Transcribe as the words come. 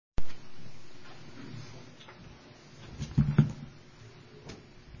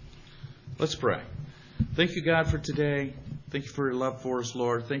Let's pray. Thank you, God, for today. Thank you for your love for us,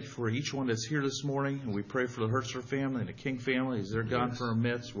 Lord. Thank you for each one that's here this morning. And we pray for the Hertzler family and the King family as they're gone from our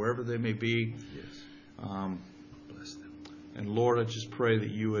midst, wherever they may be. Yes. Bless them. And Lord, I just pray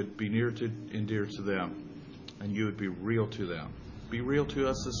that you would be near to and dear to them, and you would be real to them. Be real to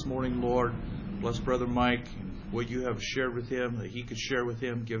us this morning, Lord. Bless Brother Mike and what you have shared with him, that he could share with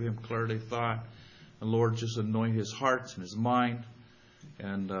him, give him clarity of thought. And Lord, just anoint his heart and his mind.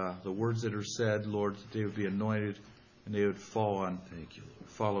 And the words that are said, Lord, that they would be anointed and they would fall on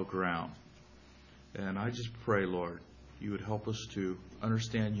follow ground. And I just pray, Lord, you would help us to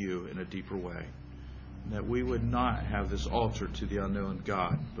understand you in a deeper way. And that we would not have this altar to the unknown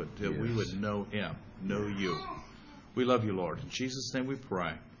God, but that we would know him, know you. We love you, Lord. In Jesus' name we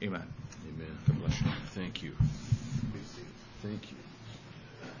pray. Amen. Amen. God bless you. Thank you. Thank you.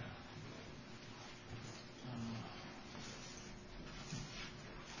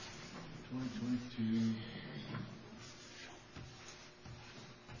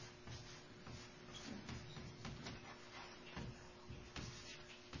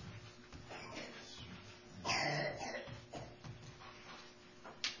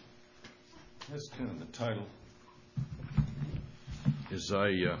 That's kind of the title. As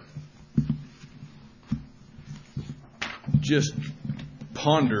I just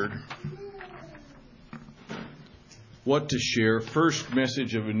pondered what to share. First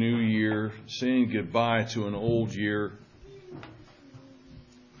message of a new year, saying goodbye to an old year.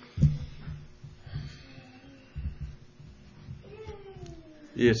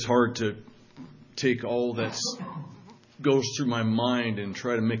 It's hard to take all that goes through my mind and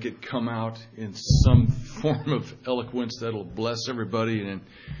try to make it come out in some form of eloquence that'll bless everybody and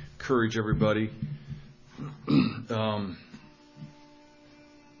encourage everybody.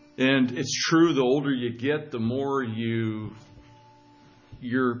 And it's true, the older you get, the more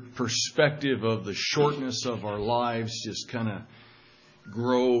your perspective of the shortness of our lives just kind of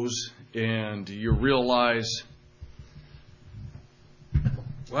grows, and you realize,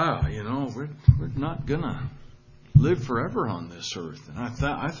 wow, we're not gonna live forever on this earth. And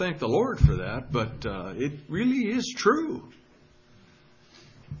I thank the Lord for that, but it really is true.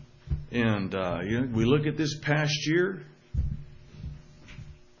 And we look at this past year,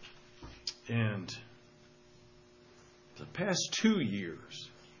 and the past 2 years,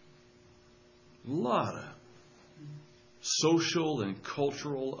 a lot of social and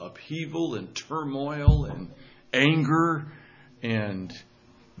cultural upheaval and turmoil and anger and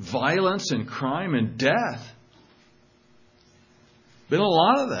violence and crime and death. Been a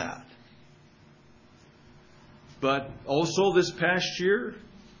lot of that. But also this past year,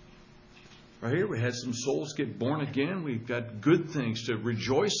 right here, we had some souls get born again. We've got good things to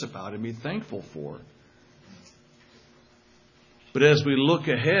rejoice about and be thankful for. But as we look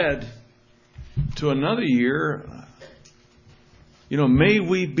ahead to another year, may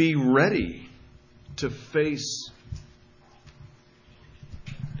we be ready to face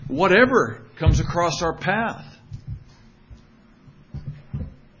whatever comes across our path.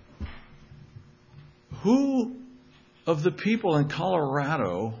 Who of the people in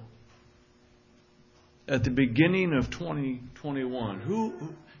Colorado at the beginning of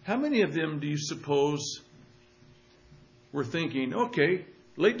 2021, how many of them do you suppose were thinking, okay,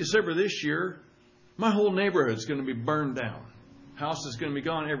 late December this year, my whole neighborhood's going to be burned down. House is going to be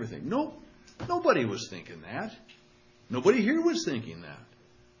gone, everything. No, nobody was thinking that. Nobody here was thinking that.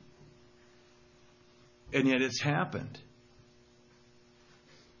 And yet it's happened.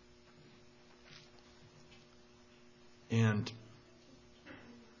 And,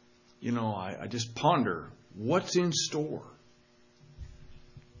 I just ponder what's in store.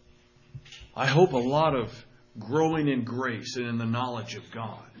 I hope a lot of growing in grace and in the knowledge of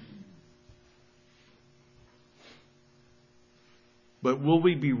God. But will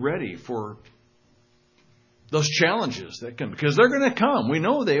we be ready for those challenges that come? Because they're going to come. We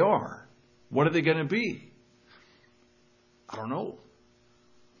know they are. What are they going to be? I don't know.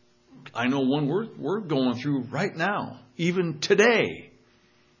 I know one we're going through right now, even today.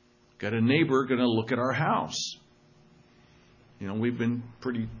 Got a neighbor going to look at our house. We've been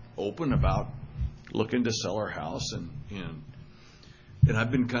pretty open about looking to sell our house, and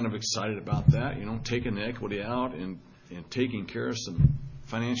I've been kind of excited about that. Taking the equity out and taking care of some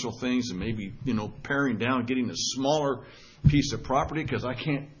financial things, and maybe paring down, getting a smaller piece of property because I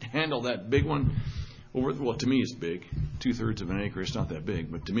can't handle that big one. Well, to me it's big. 2/3 of an acre. It's not that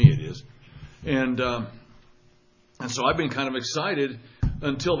big, but to me it is. And so I've been kind of excited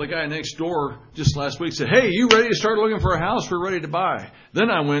until the guy next door just last week said, "Hey, you ready to start looking for a house? We're ready to buy."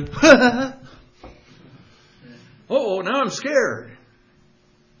 Then I went, "Oh, now I'm scared."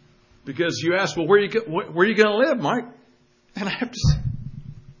 Because you ask, well, where are you going to live, Mike? And I have to say,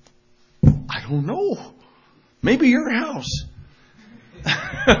 I don't know. Maybe your house.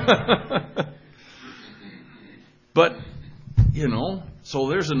 But, so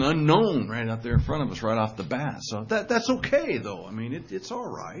there's an unknown right out there in front of us right off the bat. So that's okay, though. I mean, it's all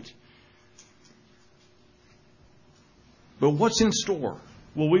right. But what's in store?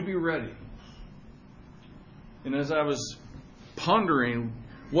 Will we be ready? And as I was pondering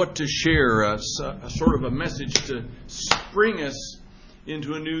what to share, a sort of a message to spring us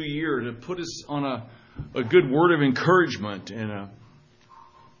into a new year, to put us on a good word of encouragement and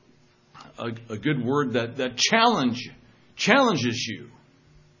a good word that challenges you.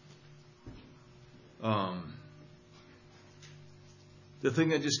 The thing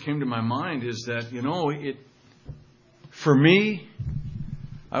that just came to my mind is that, for me,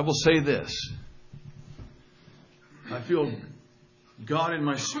 I will say this. I feel God in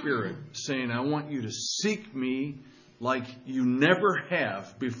my spirit saying, I want you to seek me like you never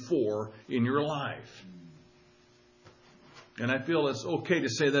have before in your life. And I feel it's okay to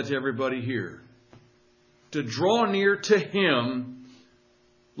say that to everybody here. To draw near to Him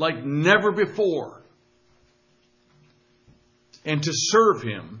like never before. And to serve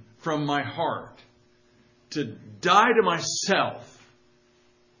Him from my heart. To die to myself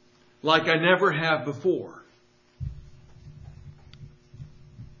like I never have before.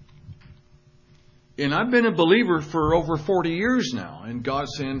 And I've been a believer for over 40 years now. And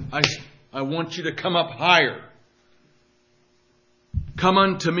God's saying, I want you to come up higher. Come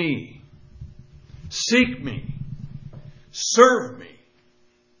unto me. Seek me. Serve me.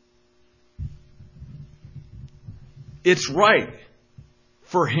 It's right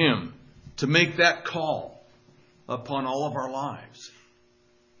for Him to make that call upon all of our lives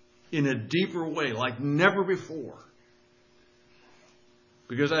in a deeper way like never before.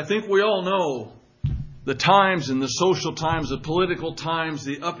 Because I think we all know the times and the social times, the political times,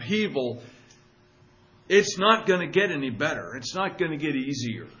 the upheaval, it's not going to get any better. It's not going to get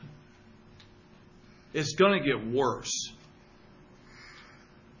easier. It's going to get worse.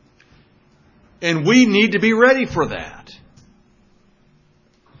 And we need to be ready for that.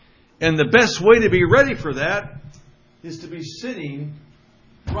 And the best way to be ready for that is to be sitting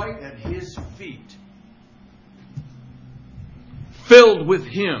right at His feet. Filled with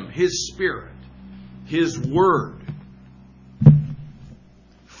Him, His Spirit. His Word.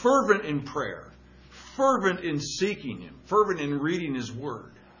 Fervent in prayer. Fervent in seeking Him. Fervent in reading His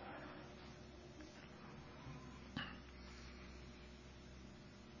Word.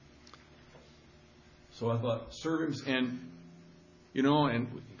 So I thought, serve Him. And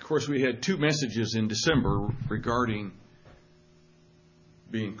of course we had 2 messages in December regarding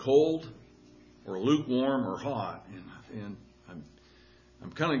being cold or lukewarm or hot. And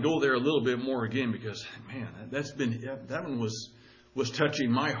I'm kind of go there a little bit more again because, man, that one was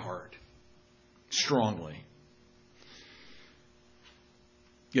touching my heart strongly.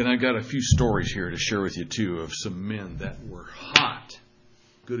 And I got a few stories here to share with you too of some men that were hot,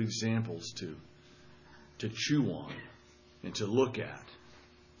 good examples to chew on and to look at.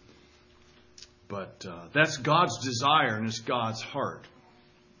 But that's God's desire and it's God's heart.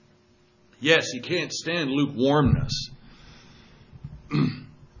 Yes, He can't stand lukewarmness.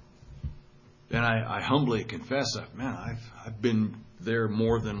 And I humbly confess that, man, I've been there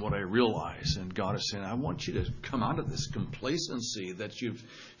more than what I realize. And God is saying, I want you to come out of this complacency that you've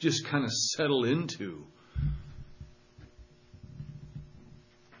just kind of settled into.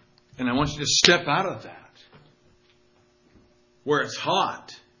 And I want you to step out of that. Where it's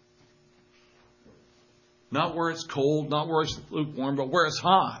hot. Not where it's cold, not where it's lukewarm, but where it's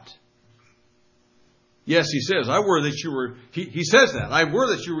hot. Yes, He says, I were that you were, he says that, I were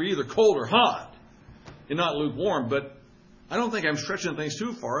that you were either cold or hot and not lukewarm, but I don't think I'm stretching things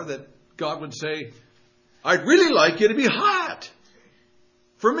too far that God would say, I'd really like you to be hot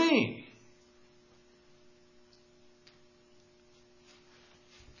for me.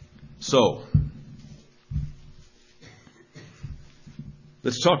 So,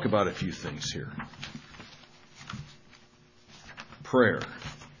 let's talk about a few things here. Prayer,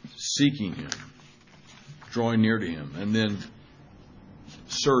 seeking Him, drawing near to Him, and then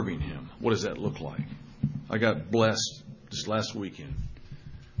serving Him. What does that look like? I got blessed this last weekend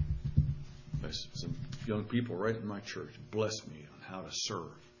by some young people right in my church. Blessed me on how to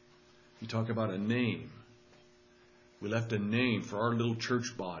serve. You talk about a name. We left a name for our little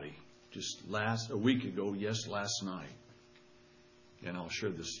church body just a week ago, last night. And I'll share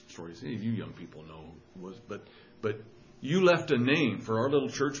this story. You young people know who it was. But you left a name for our little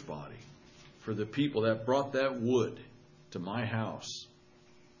church body, for the people that brought that wood to my house.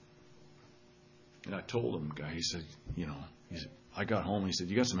 And I told him, guy, he said, I got home. He said,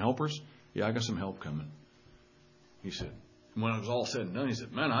 you got some helpers? Yeah, I got some help coming. He said, when it was all said and done, he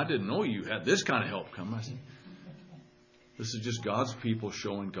said, man, I didn't know you had this kind of help coming. I said, this is just God's people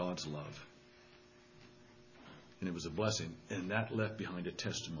showing God's love. And it was a blessing. And that left behind a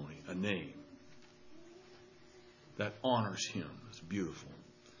testimony, a name that honors him. It's beautiful.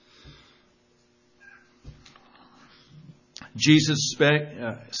 Jesus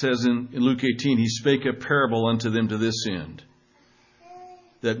says in Luke 18, he spake a parable unto them to this end,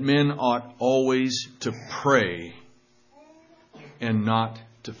 that men ought always to pray and not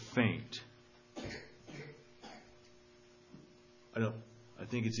to faint. I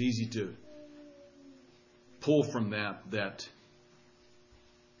think it's easy to pull from that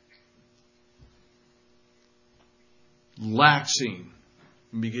laxing,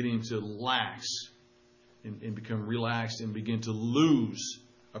 beginning to lax and become relaxed and begin to lose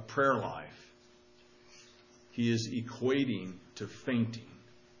a prayer life. He is equating to fainting.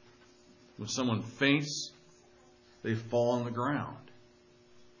 When someone faints, they fall on the ground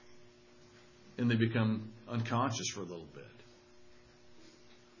and they become unconscious for a little bit.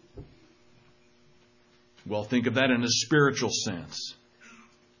 Well, think of that in a spiritual sense.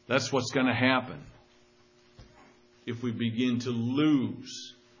 That's what's going to happen if we begin to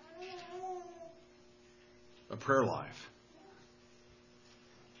lose a prayer life.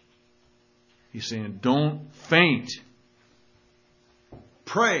 He's saying, don't faint.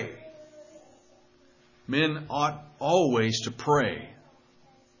 Pray. Men ought always to pray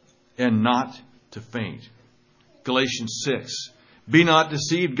and not to faint. Galatians 6. Be not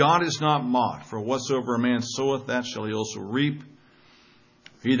deceived, God is not mocked. For whatsoever a man soweth, that shall he also reap.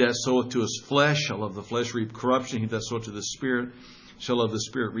 He that soweth to his flesh shall of the flesh reap corruption. He that soweth to the Spirit shall of the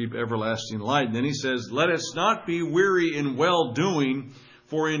Spirit reap everlasting life. And then he says, let us not be weary in well-doing,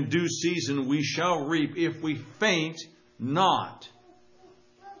 for in due season we shall reap if we faint not.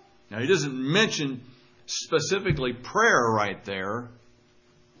 Now he doesn't mention specifically prayer right there.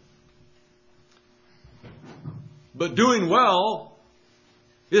 But doing well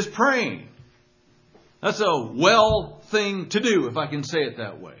is praying. That's a well thing to do, if I can say it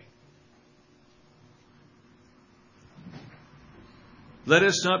that way. Let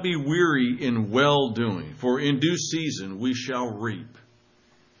us not be weary in well-doing, for in due season we shall reap.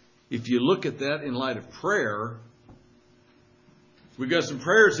 If you look at that in light of prayer, we got some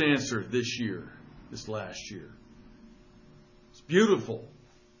prayers answered this last year. It's beautiful.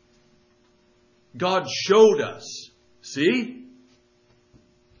 God showed us. See?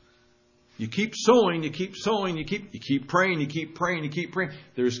 You keep sowing, you keep sowing, you keep praying, you keep praying, you keep praying.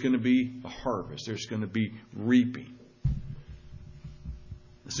 There's going to be a harvest. There's going to be reaping.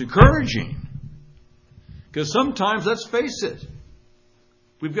 It's encouraging. Because sometimes, let's face it,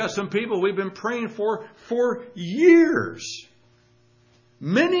 we've got some people we've been praying for years.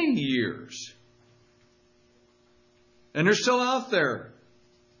 Many years. And they're still out there,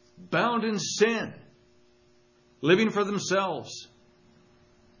 bound in sin, living for themselves.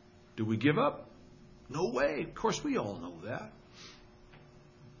 Do we give up? No way. Of course, we all know that.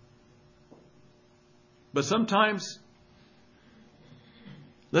 But sometimes,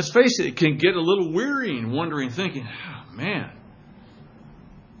 let's face it, it can get a little wearying, wondering, thinking, oh, man.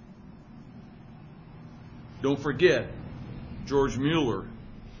 Don't forget, George Mueller,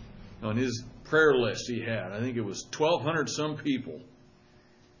 on his prayer list he had, I think it was 1,200 some people.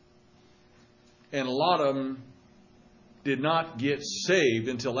 And a lot of them did not get saved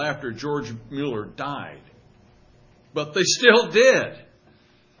until after George Mueller died. But they still did.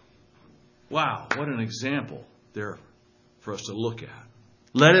 Wow, what an example there for us to look at.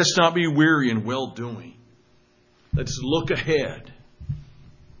 Let us not be weary in well-doing. Let's look ahead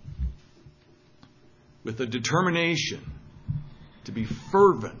with a determination to be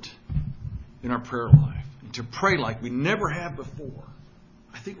fervent in our prayer life and to pray like we never have before.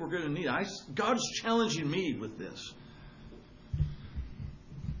 I think we're going to need it. God's challenging me with this.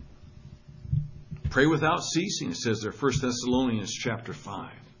 Pray without ceasing, it says there, 1 Thessalonians chapter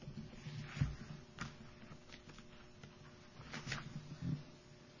 5.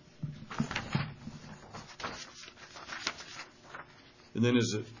 And then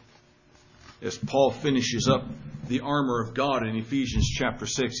as Paul finishes up the armor of God in Ephesians chapter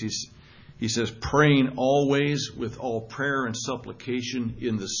 6, he says, praying always with all prayer and supplication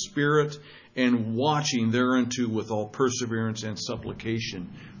in the Spirit, and watching thereunto with all perseverance and supplication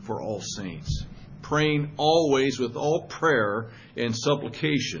for all saints. Praying always with all prayer and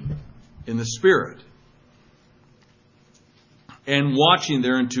supplication in the Spirit. And watching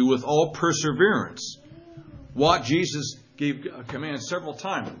thereunto with all perseverance. What Jesus gave a command several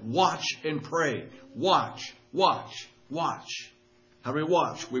times. Watch and pray. Watch, watch, watch. How do we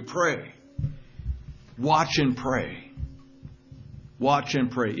watch? We pray. Watch and pray. Watch and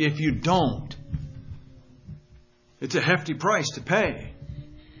pray. If you don't, it's a hefty price to pay.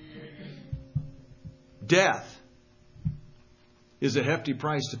 Death is a hefty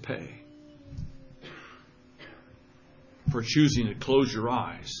price to pay for choosing to close your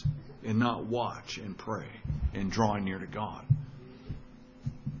eyes and not watch and pray and drawing near to God.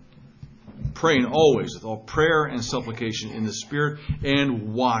 Praying always with all prayer and supplication in the Spirit,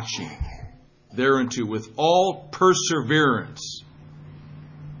 and watching thereunto with all perseverance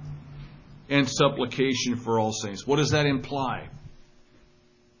and supplication for all saints. What does that imply?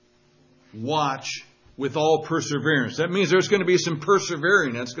 Watch with all perseverance. That means there's going to be some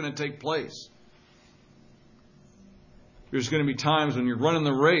persevering that's going to take place. There's going to be times when you're running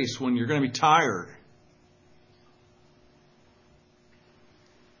the race when you're going to be tired.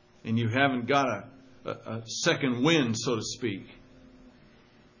 And you haven't got a second wind, so to speak.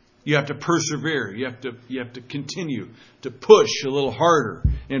 You have to persevere. You have to continue to push a little harder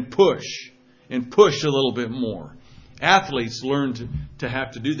and push a little bit more. Athletes learn to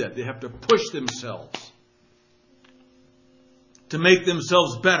have to do that. They have to push themselves to make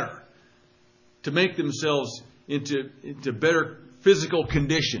themselves better, to make themselves into better physical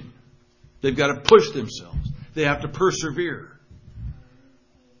condition. They've got to push themselves. They have to persevere.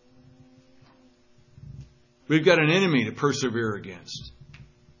 We've got an enemy to persevere against.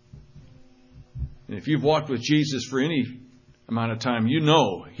 And if you've walked with Jesus for any amount of time, you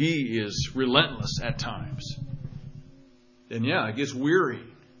know He is relentless at times. And yeah, it gets weary.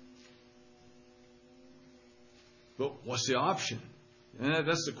 But what's the option? And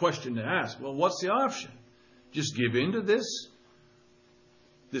that's the question to ask. Well, what's the option? Just give in to this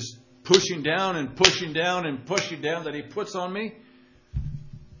pushing down and pushing down and pushing down that He puts on me?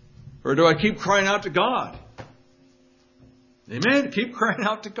 Or do I keep crying out to God? Amen? Keep crying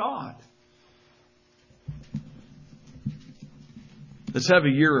out to God. Let's have a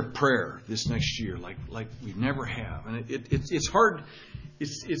year of prayer this next year like we never have. And it's hard.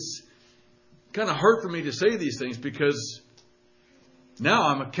 It's kind of hard for me to say these things because now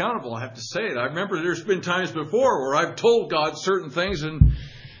I'm accountable. I have to say it. I remember there's been times before where I've told God certain things and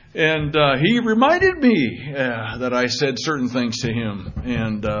He reminded me that I said certain things to Him.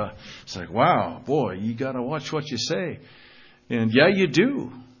 And it's like, wow, boy, you got to watch what you say. And yeah, you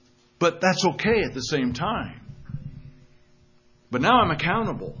do. But that's okay at the same time. But now I'm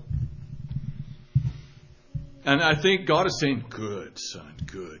accountable. And I think God is saying, good, son,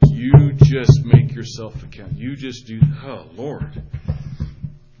 good. You just make yourself accountable. You just do, oh, Lord.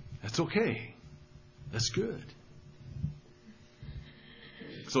 That's okay. That's good.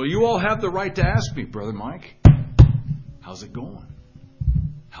 So you all have the right to ask me, Brother Mike, how's it going?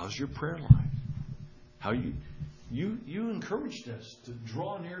 How's your prayer life? How you encouraged us to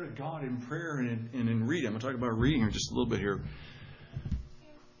draw near to God in prayer and in reading. I'm going to talk about reading here just a little bit here.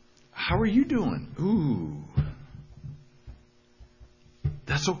 How are you doing? Ooh.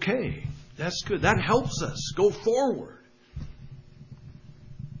 That's okay. That's good. That helps us go forward.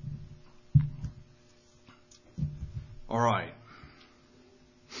 All right.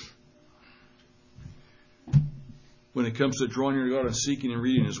 When it comes to drawing near to God and seeking and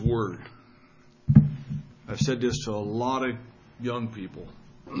reading His Word, I've said this to a lot of young people.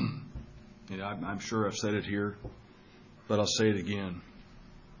 And I'm sure I've said it here, but I'll say it again.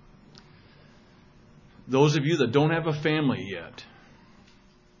 Those of you that don't have a family yet,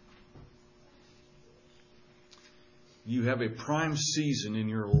 you have a prime season in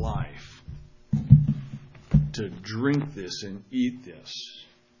your life to drink this and eat this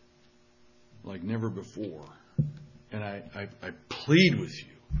like never before. And I plead with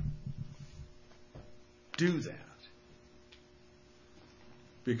you, do that.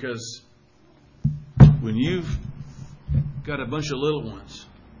 Because when you've got a bunch of little ones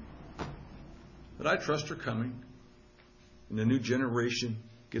that I trust are coming, and the new generation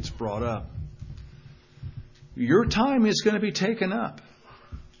gets brought up, your time is going to be taken up.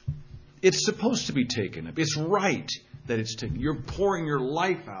 It's supposed to be taken up. It's right that it's taken. You're pouring your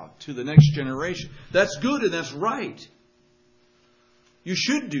life out to the next generation. That's good and that's right. You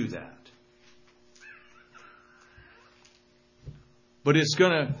should do that. But it's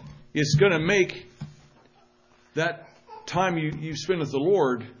gonna make that time you spend with the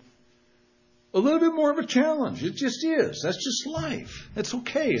Lord a little bit more of a challenge. It just is. That's just life. That's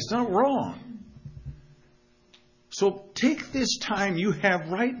okay. It's not wrong. So take this time you have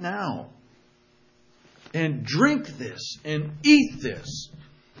right now and drink this and eat this.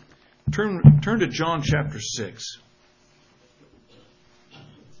 Turn to John chapter 6.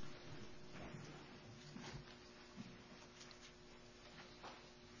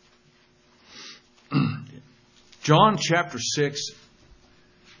 John chapter 6.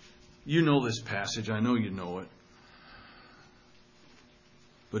 You know this passage. I know you know it.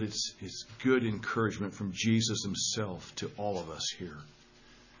 But it's good encouragement from Jesus himself to all of us here.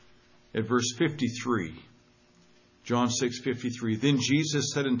 At verse 53, John 6:53, then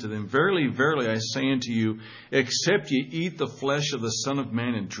Jesus said unto them, verily, verily, I say unto you, except ye eat the flesh of the Son of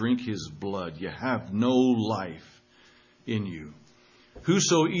Man and drink his blood, ye have no life in you.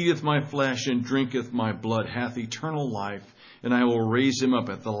 Whoso eateth my flesh and drinketh my blood hath eternal life, and I will raise him up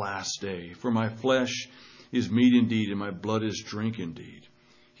at the last day. For my flesh is meat indeed, and my blood is drink indeed.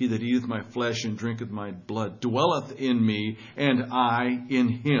 He that eateth my flesh and drinketh my blood dwelleth in me, and I in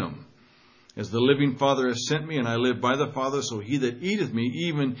him. As the living Father hath sent me, and I live by the Father, so he that eateth me,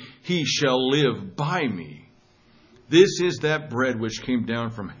 even he shall live by me. This is that bread which came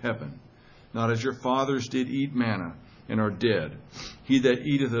down from heaven, not as your fathers did eat manna, and are dead. He that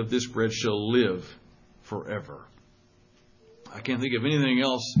eateth of this bread shall live forever. I can't think of anything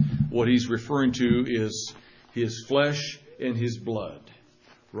else. What he's referring to is his flesh and his blood.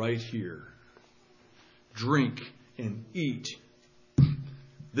 Right here. Drink and eat.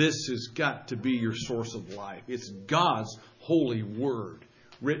 This has got to be your source of life. It's God's holy word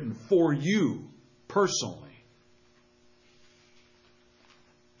written for you personally.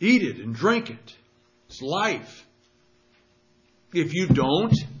 Eat it and drink it. It's life. If you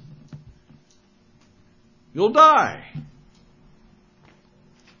don't, you'll die.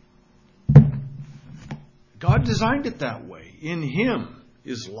 God designed it that way. In him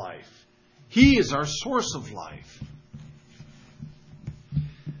is life. He is our source of life.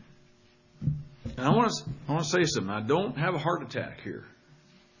 And I want to say something. I don't have a heart attack here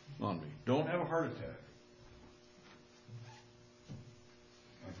on me. Don't have a heart attack.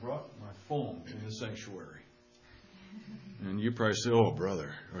 I brought my phone in the sanctuary. And you probably say, oh,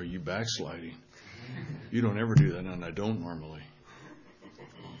 brother, are you backsliding? You don't ever do that, and I don't normally.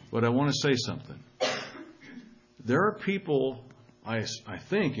 But I want to say something. There are people, I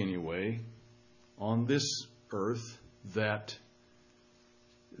think anyway, on this earth that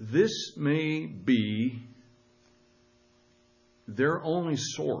this may be their only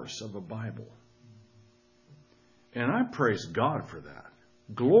source of a Bible. And I praise God for that.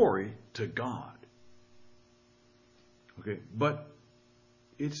 Glory to God. Okay, but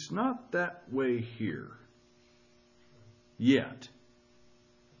it's not that way here. Yet.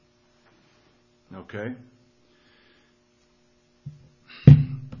 Okay?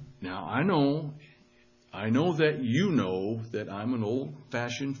 Now, I know that you know that I'm an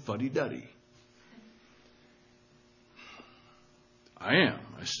old-fashioned fuddy-duddy. I am.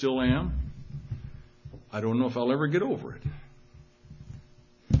 I still am. I don't know if I'll ever get over it.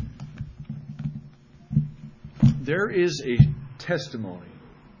 There is a testimony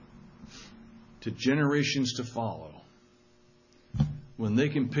to generations to follow when they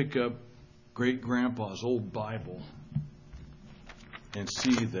can pick up great-grandpa's old Bible and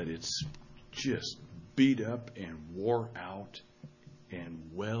see that it's just beat up and wore out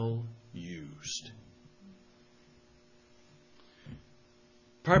and well used.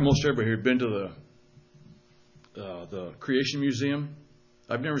 Probably most everybody here has been to the Creation Museum.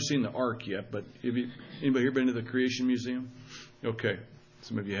 I've never seen the Ark yet, but anybody here been to the Creation Museum? Okay,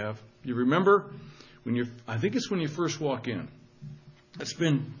 some of you have. You remember I think it's when you first walk in. It's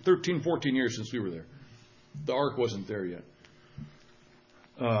been 13, 14 years since we were there. The Ark wasn't there yet.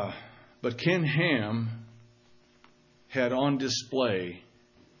 But Ken Ham had on display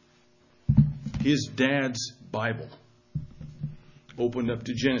his dad's Bible, opened up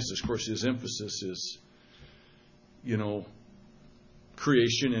to Genesis. Of course, his emphasis is,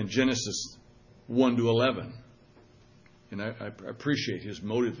 creation and Genesis 1 to 11. And I appreciate his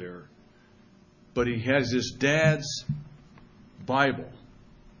motive there. But he has his dad's Bible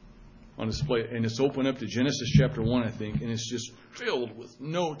on display, and it's open up to Genesis chapter 1, I think, and it's just filled with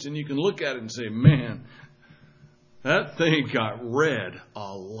notes, and you can look at it and say, man, that thing got read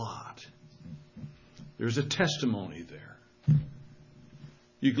a lot. There's a testimony there.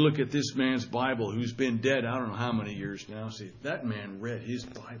 You can look at this man's Bible who's been dead I don't know how many years now, and say, that man read his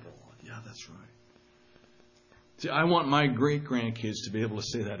Bible. Yeah, that's right. See, I want my great-grandkids to be able to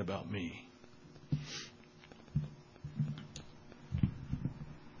say that about me.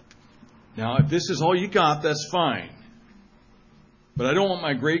 Now, if this is all you got, that's fine. But I don't want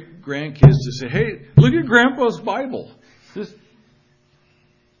my great-grandkids to say, hey, look at Grandpa's Bible.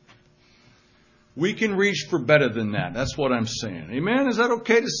 We can reach for better than that. That's what I'm saying. Amen? Is that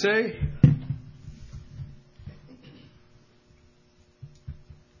okay to say?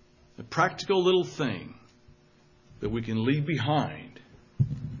 A practical little thing that we can leave behind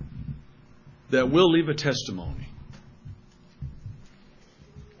that will leave a testimony.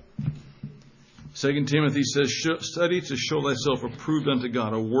 2 Timothy says, study to show thyself approved unto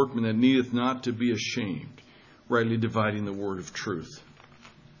God, a workman that needeth not to be ashamed, rightly dividing the word of truth.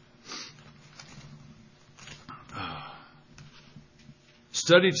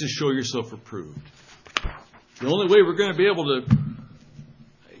 Study to show yourself approved. The only way we're going to be able to...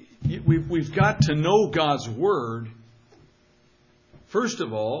 We've got to know God's Word, first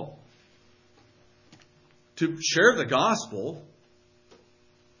of all, to share the gospel,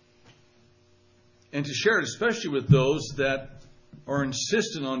 and to share it especially with those that are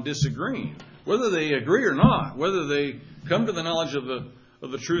insistent on disagreeing, whether they agree or not, whether they come to the knowledge of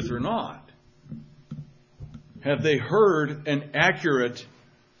the truth or not. Have they heard an accurate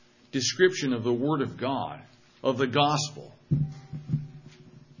description of the Word of God, of the gospel?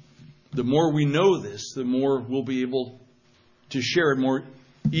 The more we know this, the more we'll be able to share it more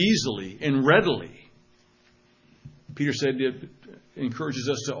easily and readily. Peter said it encourages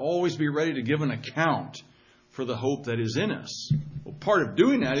us to always be ready to give an account for the hope that is in us. Well, part of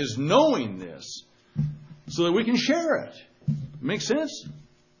doing that is knowing this so that we can share it. Make sense?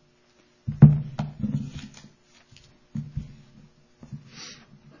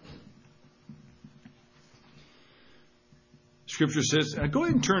 Scripture says, go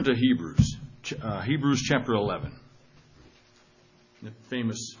ahead and turn to Hebrews. Hebrews chapter 11. The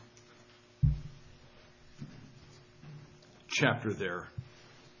famous chapter there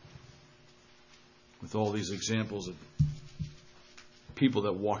with all these examples of people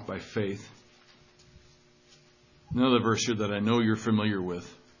that walk by faith. Another verse here that I know you're familiar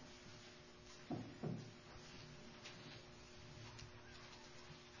with.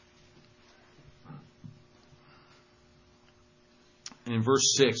 And in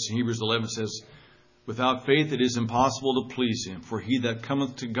verse 6, in Hebrews 11 says, without faith it is impossible to please Him, for he that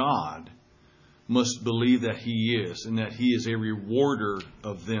cometh to God must believe that He is, and that He is a rewarder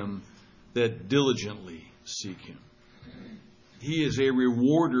of them that diligently seek Him. He is a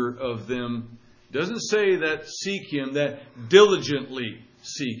rewarder of them. It doesn't say that seek Him, that diligently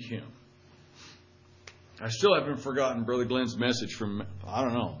seek Him. I still haven't forgotten Brother Glenn's message from, I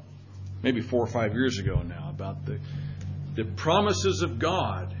don't know, maybe 4 or 5 years ago now, about the promises of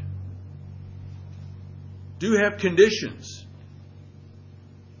God do have conditions.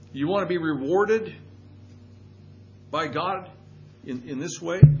 You want to be rewarded by God in this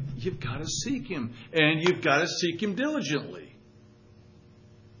way? You've got to seek Him. And you've got to seek Him diligently.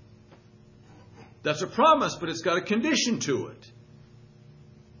 That's a promise, but it's got a condition to it.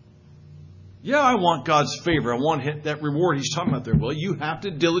 Yeah, I want God's favor. I want that reward He's talking about there. Well, you have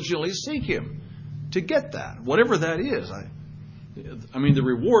to diligently seek Him to get that, whatever that is. I mean, the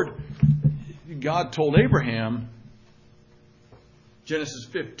reward, God told Abraham, Genesis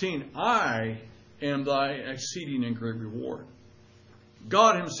 15, I am thy exceeding and great reward.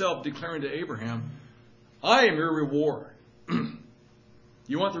 God Himself declaring to Abraham, I am your reward.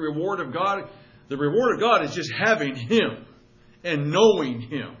 You want the reward of God? The reward of God is just having Him and knowing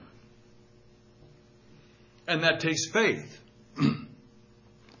Him. And that takes faith.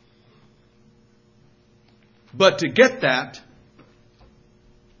 But to get that,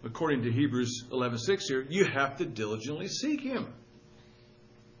 according to Hebrews 11:6 here, you have to diligently seek Him.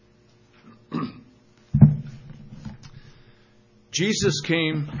 Jesus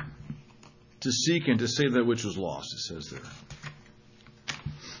came to seek and to save that which was lost, it says there.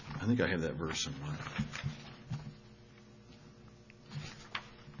 I think I have that verse somewhere.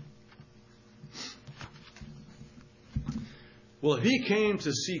 Well, He came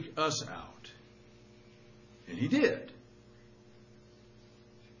to seek us out, and He did.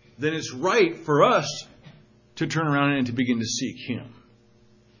 Then it's right for us to turn around and to begin to seek Him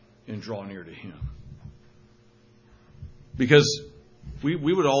and draw near to Him. Because we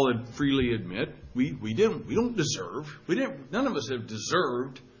would all freely admit we don't deserve. None of us have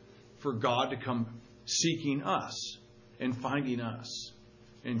deserved for God to come seeking us and finding us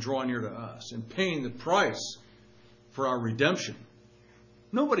and drawing near to us and paying the price for our redemption.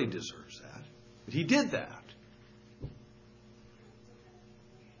 Nobody deserves that. But He did that.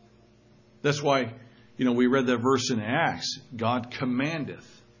 That's why, we read that verse in Acts. God commandeth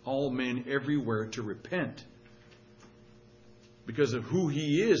all men everywhere to repent. Because of who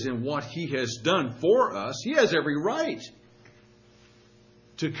He is and what He has done for us, He has every right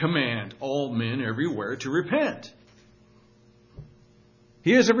to command all men everywhere to repent.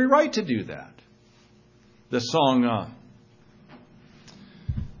 He has every right to do that. The song,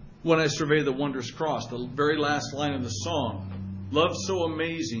 When I Survey the Wondrous Cross, the very last line of the song, love so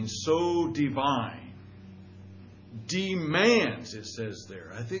amazing, so divine, demands, it says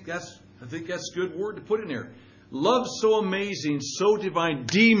there. I think that's a good word to put in there. Love so amazing, so divine,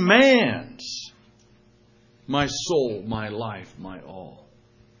 demands my soul, my life, my all.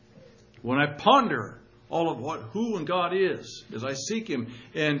 When I ponder all of who and God is, as I seek Him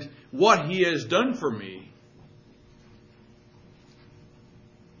and what He has done for me,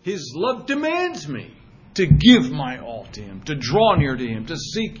 His love demands me to give my all to Him, to draw near to Him, to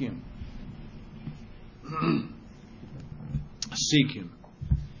seek Him. Seek Him.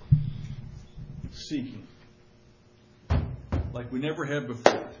 Seek Him. Like we never have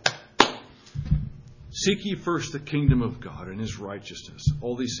before. Seek ye first the kingdom of God and His righteousness.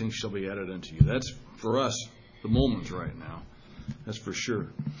 All these things shall be added unto you. That's for us, the Molmans right now. That's for sure.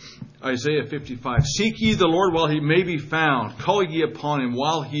 Isaiah 55. Seek ye the Lord while He may be found. Call ye upon Him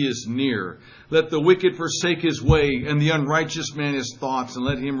while He is near. Let the wicked forsake his way, and the unrighteous man his thoughts, and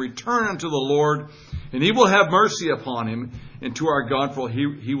let him return unto the Lord, and He will have mercy upon him, and to our God, for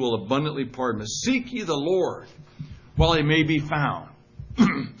He will abundantly pardon us. Seek ye the Lord while He may be found.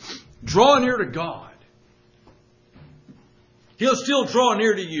 Draw near to God. He'll still draw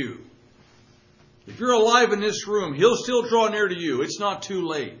near to you. If you're alive in this room, He'll still draw near to you. It's not too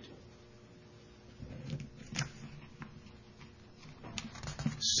late.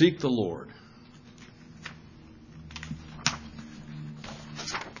 Seek the Lord.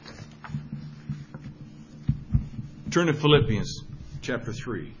 Turn to Philippians chapter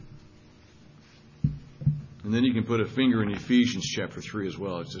 3. And then you can put a finger in Ephesians chapter 3 as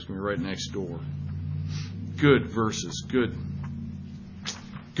well. It's just going to be right next door. Good verses. Good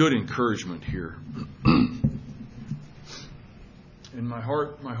encouragement here. In my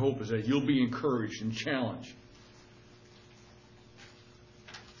heart, my hope is that you'll be encouraged and challenged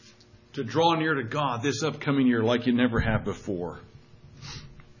to draw near to God this upcoming year like you never have before.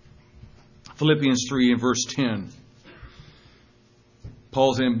 Philippians 3 and verse 10.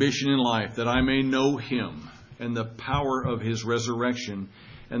 Paul's ambition in life, that I may know Him and the power of His resurrection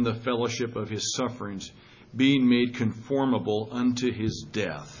and the fellowship of His sufferings, being made conformable unto His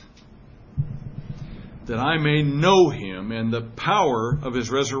death. That I may know Him and the power of His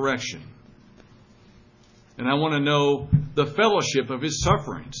resurrection. And I want to know the fellowship of His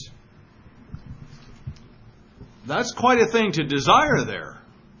sufferings. That's quite a thing to desire there.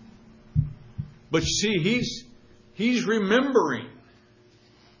 But you see, he's remembering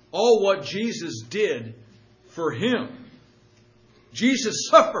all what Jesus did for him. Jesus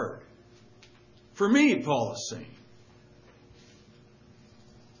suffered for me, Paul is saying.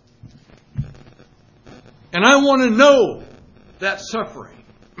 And I want to know that suffering.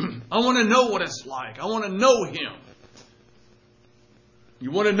 I want to know what it's like. I want to know Him.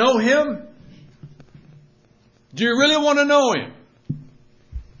 You want to know Him? Do you really want to know Him?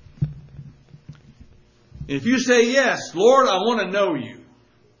 If you say yes, Lord, I want to know You,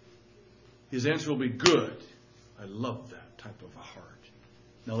 His answer will be good. I love that type of a heart.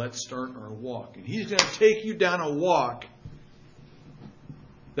 Now let's start our walk. And He's going to take you down a walk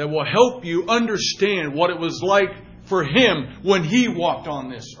that will help you understand what it was like for Him when He walked on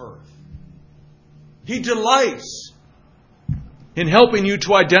this earth. He delights in helping you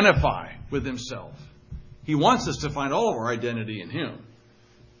to identify with Himself. He wants us to find all of our identity in Him.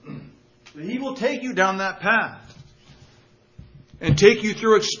 But He will take you down that path and take you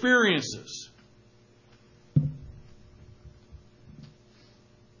through experiences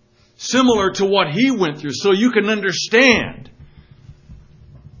similar to what He went through so you can understand.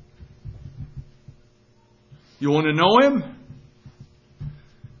 You want to know Him?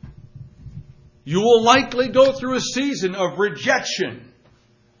 You will likely go through a season of rejection.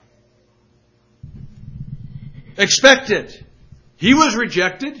 Expect it. He was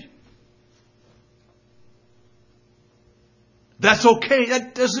rejected. That's okay.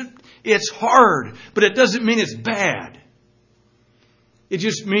 It's hard, but it doesn't mean it's bad. It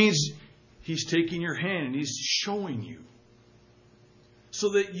just means He's taking your hand and He's showing you so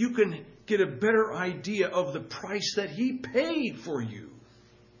that you can get a better idea of the price that He paid for you.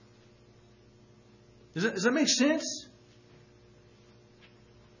 Does that make sense?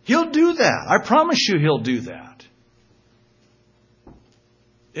 He'll do that. I promise you He'll do that.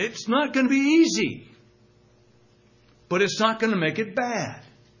 It's not going to be easy, but it's not going to make it bad.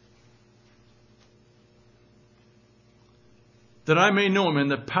 That I may know Him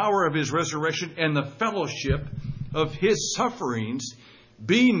and the power of His resurrection and the fellowship of His sufferings,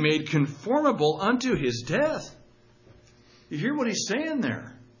 being made conformable unto His death. You hear what He's saying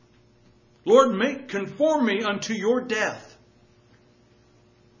there? Lord, conform me unto Your death.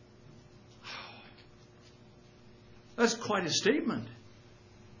 That's quite a statement.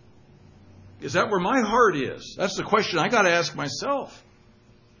 Is that where my heart is? That's the question I got to ask myself.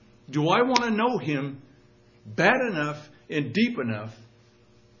 Do I want to know Him bad enough and deep enough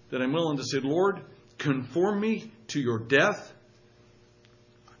that I'm willing to say, Lord, conform me to your death.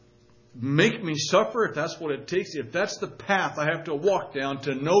 Make me suffer if that's what it takes. If that's the path I have to walk down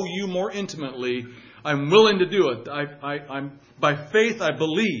to know you more intimately, I'm willing to do it. I'm by faith, I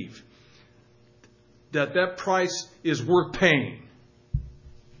believe that price is worth paying.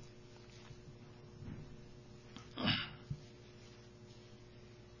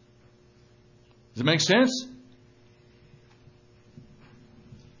 Does it make sense?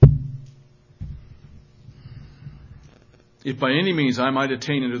 If by any means I might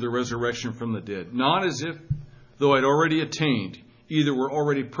attain unto the resurrection from the dead, not as if though I'd already attained, either were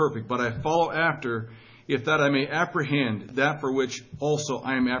already perfect, but I follow after, if that I may apprehend that for which also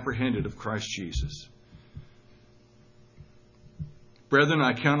I am apprehended of Christ Jesus. Brethren,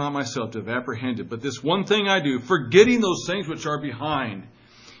 I count not myself to have apprehended, but this one thing I do, forgetting those things which are behind,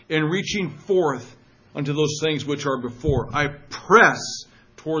 and reaching forth unto those things which are before, I press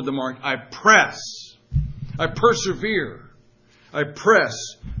toward the mark. I press. I persevere. I press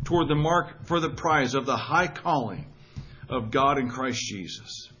toward the mark for the prize of the high calling of God in Christ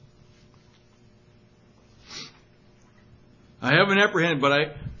Jesus. I haven't apprehended, but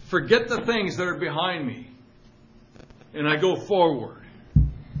I forget the things that are behind me. And I go forward.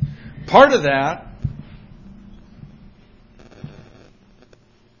 Part of that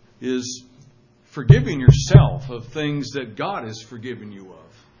is forgiving yourself of things that God has forgiven you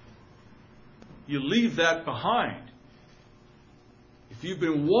of. You leave that behind. If you've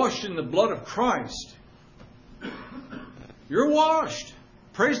been washed in the blood of Christ, you're washed.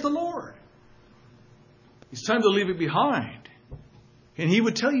 Praise the Lord. It's time to leave it behind. And He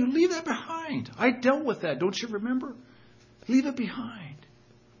would tell you, leave that behind. I dealt with that. Don't you remember? Leave it behind.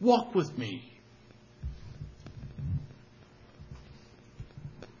 Walk with me.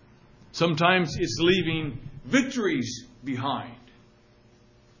 Sometimes it's leaving victories behind.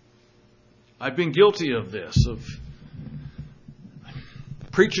 I've been guilty of this, of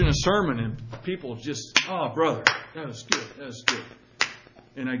preaching a sermon and people just, oh, brother, that was good, that was good.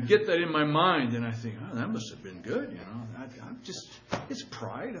 And I get that in my mind and I think, oh, that must have been good, you know. I'm just, it's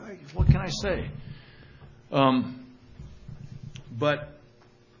pride. What can I say? But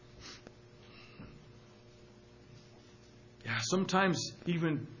yeah, sometimes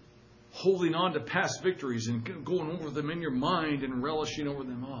even holding on to past victories and going over them in your mind and relishing over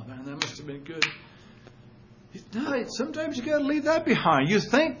them. Oh, man, that must have been good. No, sometimes you got to leave that behind. You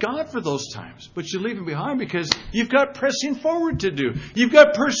thank God for those times, but you leave them behind because you've got pressing forward to do. You've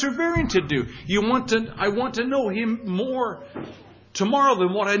got persevering to do. I want to know Him more tomorrow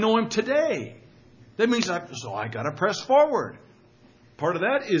than what I know Him today. That means I got to press forward. Part of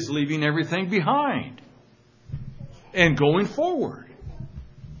that is leaving everything behind and going forward.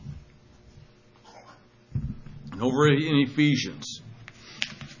 And over in Ephesians,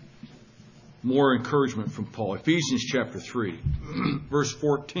 more encouragement from Paul. Ephesians chapter 3, verse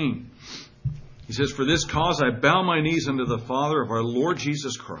 14. He says, "For this cause I bow my knees unto the Father of our Lord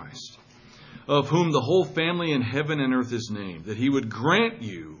Jesus Christ, of whom the whole family in heaven and earth is named, that He would grant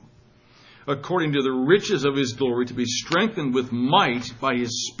you, according to the riches of His glory, to be strengthened with might by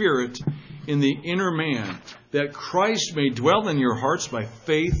His Spirit in the inner man, that Christ may dwell in your hearts by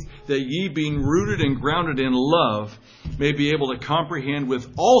faith, that ye, being rooted and grounded in love, may be able to comprehend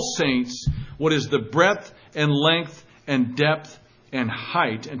with all saints what is the breadth and length and depth and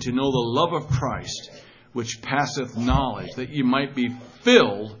height, and to know the love of Christ, which passeth knowledge, that ye might be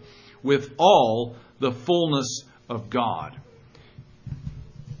filled with all the fullness of God."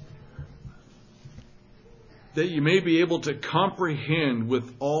 That you may be able to comprehend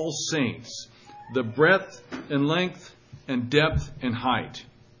with all saints the breadth and length and depth and height.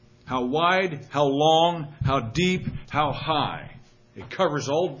 How wide, how long, how deep, how high. It covers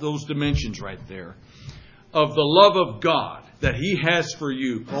all those dimensions right there of the love of God that He has for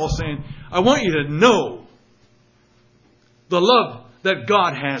you. Paul's saying, I want you to know the love that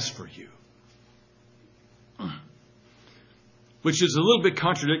God has for you. Which is a little bit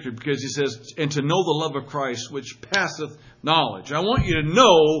contradictory because he says, and to know the love of Christ which passeth knowledge. I want you to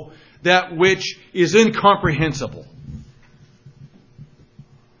know that which is incomprehensible.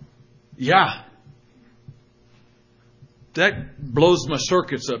 Yeah. That blows my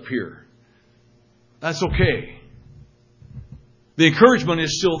circuits up here. That's okay. The encouragement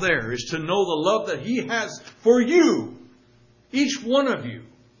is still there, is to know the love that He has for you. Each one of you.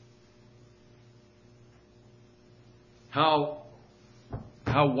 How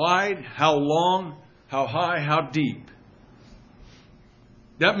wide, how long, how high, how deep.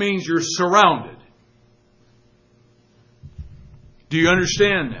 That means you're surrounded. Do you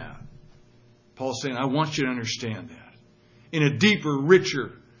understand that? Paul's saying, I want you to understand that in a deeper,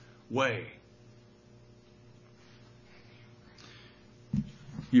 richer way.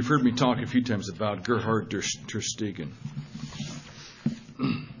 You've heard me talk a few times about Gerhard ter Stegen.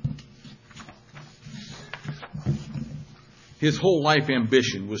 His whole life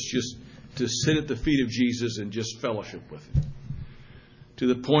ambition was just to sit at the feet of Jesus and just fellowship with him. To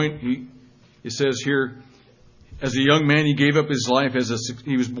the point, it says here, as a young man, he gave up his life.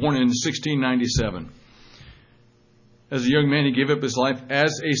 He was born in 1697. As a young man, he gave up his life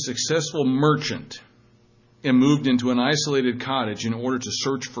as a successful merchant and moved into an isolated cottage in order to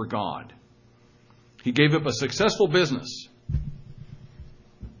search for God. He gave up a successful business.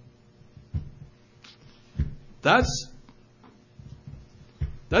 That'd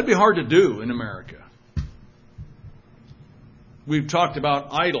be hard to do in America. We've talked about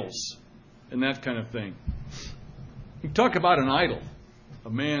idols and that kind of thing. You talk about an idol, a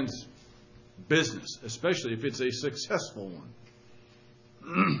man's business, especially if it's a successful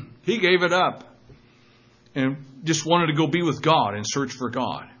one. He gave it up and just wanted to go be with God and search for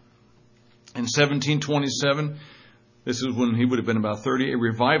God. In 1727, this is when he would have been about 30, a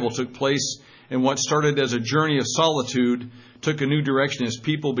revival took place, and what started as a journey of solitude took a new direction as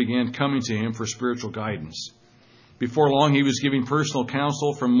people began coming to him for spiritual guidance. Before long, he was giving personal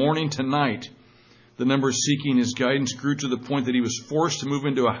counsel from morning to night. The number seeking his guidance grew to the point that he was forced to move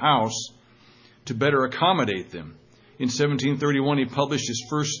into a house to better accommodate them. In 1731, he published his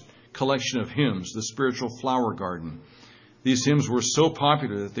first collection of hymns, The Spiritual Flower Garden. These hymns were so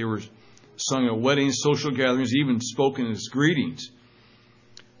popular that they were sung at weddings, social gatherings, even spoken as greetings.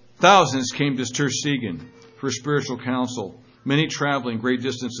 Thousands came to ter Stegen for spiritual counsel, many traveling great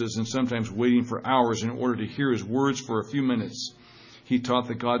distances and sometimes waiting for hours in order to hear his words for a few minutes. He taught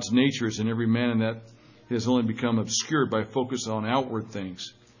that God's nature is in every man and that it has only become obscured by focus on outward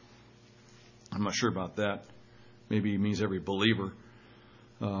things. I'm not sure about that. Maybe he means every believer.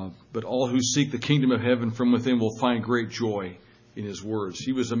 But all who seek the kingdom of heaven from within will find great joy in his words.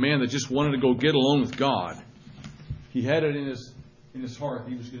 He was a man that just wanted to go get alone with God. He had it in his heart.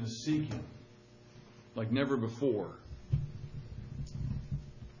 He was going to seek him like never before.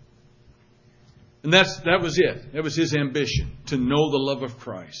 And that was it. That was his ambition, to know the love of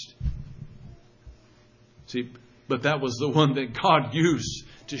Christ. See, but that was the one that God used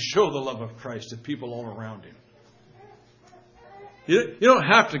to show the love of Christ to people all around him. You don't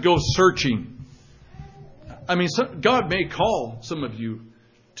have to go searching. I mean, God may call some of you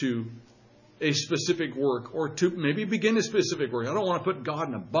to a specific work or to maybe begin a specific work. I don't want to put God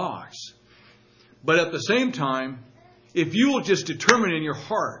in a box. But at the same time, if you will just determine in your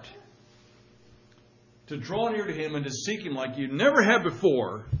heart to draw near to him and to seek him like you never have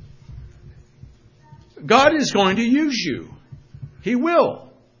before, God is going to use you. He will.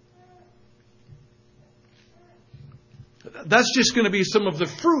 That's just going to be some of the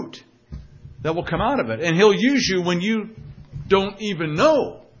fruit that will come out of it. And he'll use you when you don't even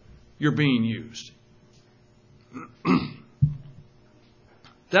know you're being used.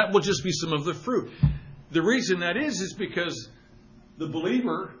 That will just be some of the fruit. The reason that is because the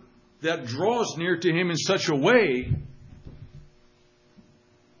believer that draws near to him in such a way,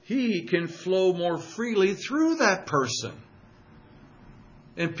 he can flow more freely through that person.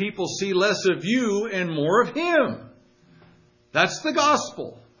 And people see less of you and more of him. That's the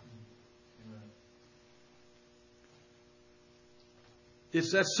gospel.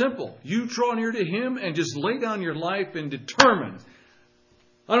 It's that simple. You draw near to him and just lay down your life and determine,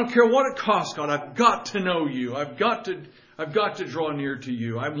 I don't care what it costs, God, I've got to know you. I've got to draw near to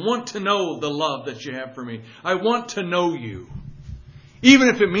you. I want to know the love that you have for me. I want to know you. Even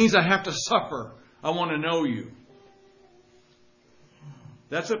if it means I have to suffer, I want to know you.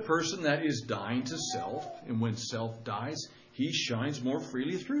 That's a person that is dying to self. And when self dies, he shines more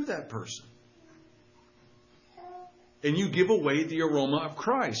freely through that person. And you give away the aroma of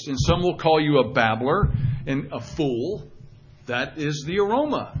Christ. And some will call you a babbler and a fool. That is the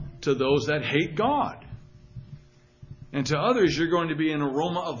aroma to those that hate God. And to others, you're going to be an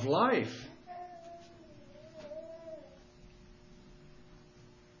aroma of life.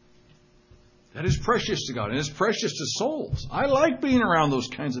 That is precious to God, and it's precious to souls. I like being around those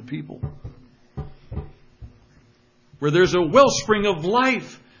kinds of people, where there's a wellspring of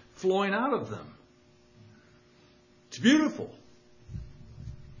life flowing out of them. It's beautiful.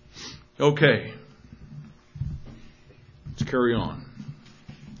 Okay. Let's carry on.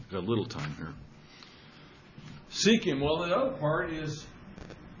 We've got a little time here. Seek him. Well, the other part is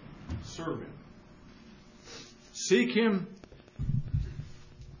serve him. Seek him.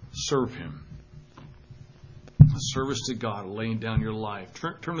 Serve him. A service to God, laying down your life.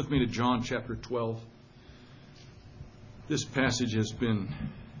 Turn with me to John chapter 12. This passage has been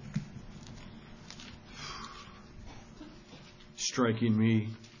striking me,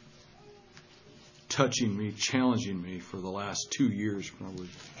 touching me, challenging me for the last 2 years, probably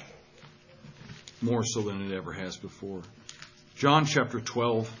more so than it ever has before. John chapter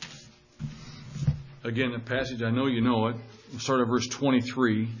 12. Again, a passage, I know you know it. We'll start at verse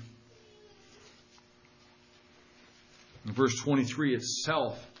 23. And verse 23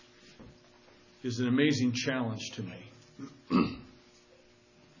 itself is an amazing challenge to me.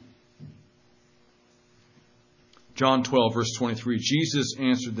 John 12, verse 23. Jesus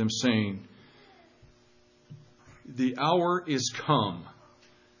answered them, saying, "The hour is come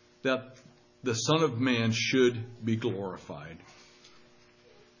that the Son of Man should be glorified."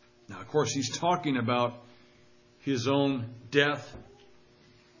 Now, of course, he's talking about his own death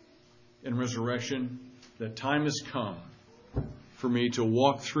and resurrection. That time has come for me to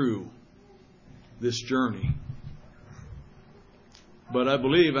walk through this journey. But I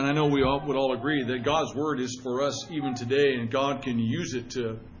believe, and I know we all would all agree, that God's Word is for us even today, and God can use it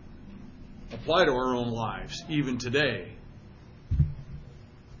to apply to our own lives even today.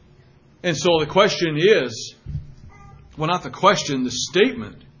 And so the question is, well, not the question, the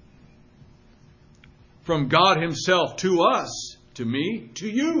statement from God Himself to us, to me, to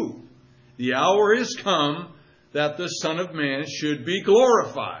you. The hour is come that the Son of Man should be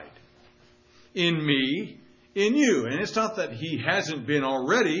glorified in me, in you. And it's not that He hasn't been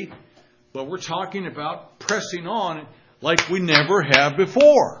already, but we're talking about pressing on like we never have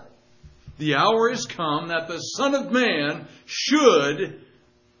before. The hour is come that the Son of Man should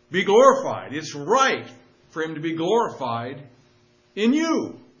be glorified. It's right for Him to be glorified in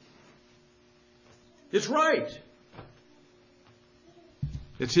you. It's right.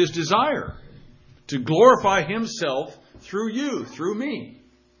 It's His desire to glorify Himself through you, through me.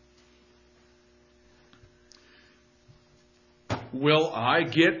 Will I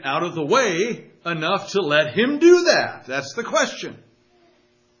get out of the way enough to let Him do that? That's the question.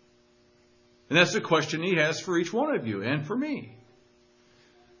 And that's the question He has for each one of you and for me.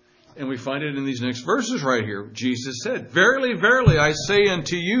 And we find it in these next verses right here. Jesus said, "Verily, verily, I say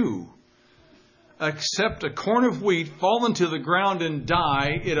unto you, except a corn of wheat fall into the ground and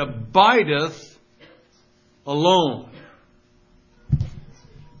die, it abideth alone.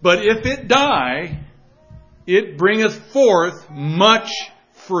 But if it die, it bringeth forth much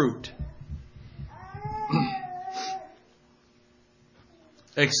fruit."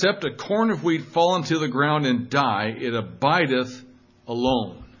 Except a corn of wheat fall into the ground and die, it abideth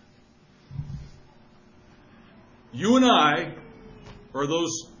alone. You and I are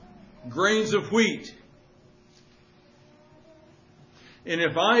those grains of wheat. And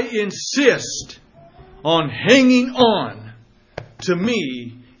if I insist on hanging on to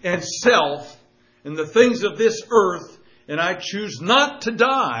me and self and the things of this earth, and I choose not to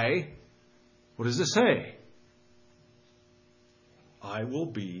die, what does it say? I will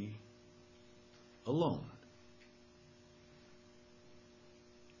be alone.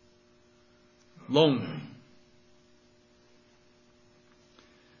 Lonely.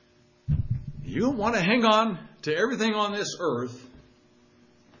 You want to hang on to everything on this earth,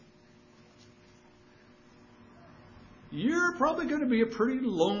 you're probably going to be a pretty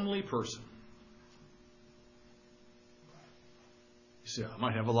lonely person. You say, I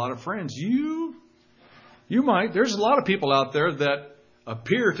might have a lot of friends. You might. There's a lot of people out there that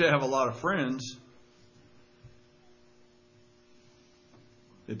appear to have a lot of friends.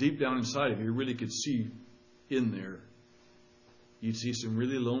 That deep down inside, if you really could see in there, you'd see some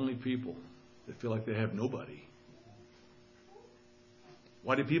really lonely people that feel like they have nobody.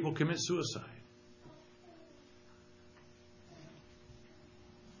 Why do people commit suicide?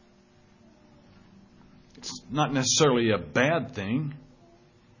 It's not necessarily a bad thing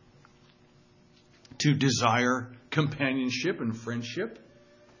to desire companionship and friendship.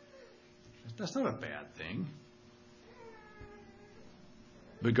 That's not a bad thing.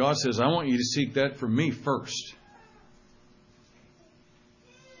 But God says, I want you to seek that from me first.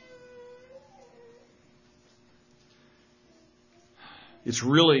 It's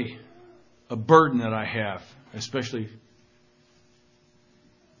really a burden that I have, especially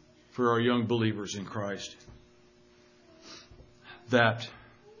for our young believers in Christ, that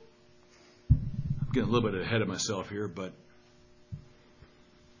I'm getting a little bit ahead of myself here, but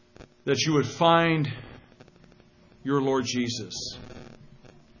that you would find your Lord Jesus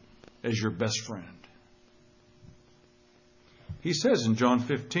as your best friend. He says in John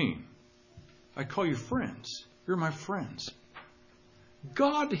 15, I call you friends. You're my friends.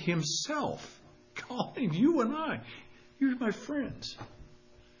 God Himself calling you and I, you're my friends.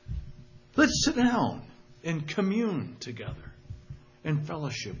 Let's sit down and commune together and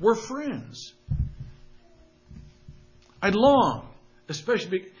fellowship. We're friends. I long,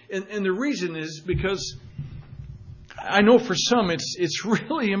 especially, and the reason is because I know for some it's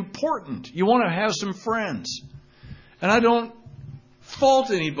really important. You want to have some friends. And I don't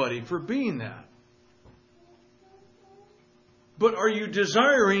fault anybody for being that. But are you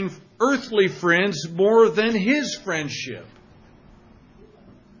desiring earthly friends more than His friendship?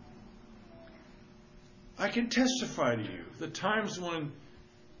 I can testify to you the times when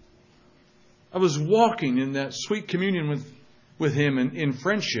I was walking in that sweet communion with Him in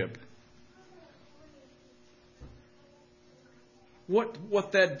friendship.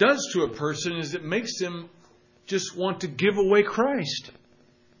 What that does to a person is it makes them just want to give away Christ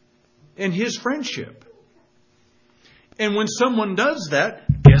and His friendship. And when someone does that,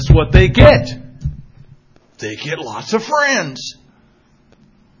 guess what they get? They get lots of friends.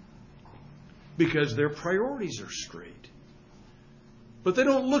 Because their priorities are straight. But they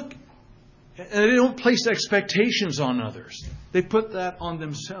don't look, and they don't place expectations on others. They put that on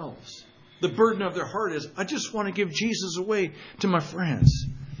themselves. The burden of their heart is, I just want to give Jesus away to my friends.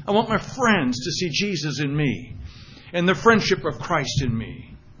 I want my friends to see Jesus in me and the friendship of Christ in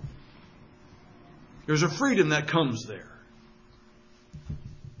me. There's a freedom that comes there.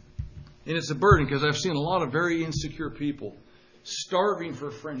 And it's a burden because I've seen a lot of very insecure people starving for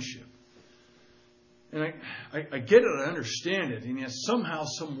friendship. And I get it, I understand it. And yet somehow,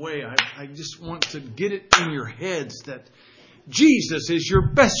 some way, I just want to get it in your heads that Jesus is your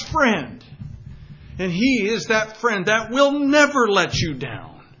best friend. And He is that friend that will never let you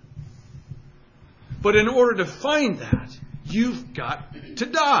down. But in order to find that, you've got to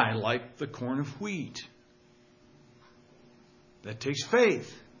die like the corn of wheat. That takes faith.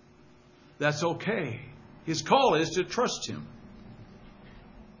 That's okay. His call is to trust Him.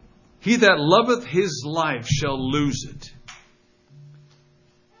 He that loveth his life shall lose it.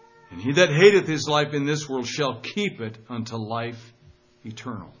 And he that hateth his life in this world shall keep it unto life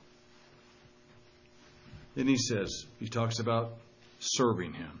eternal. Then he talks about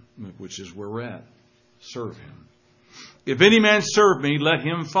serving Him, which is where we're at. Serve Him. If any man serve me, let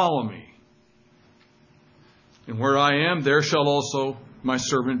him follow me. And where I am, there shall also my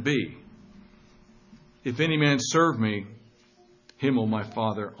servant be. If any man serve me, him will my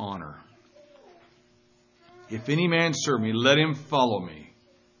Father honor. If any man serve me, let him follow me.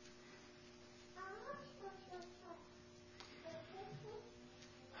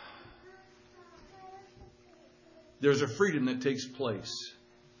 There's a freedom that takes place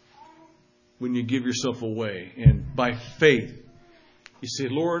when you give yourself away. And by faith, you say,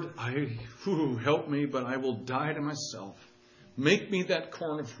 Lord, help me, but I will die to myself. Make me that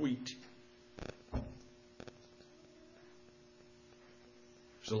corn of wheat.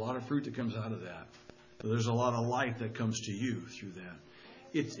 There's a lot of fruit that comes out of that. There's a lot of life that comes to you through that.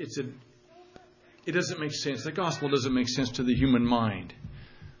 It doesn't make sense. The gospel doesn't make sense to the human mind.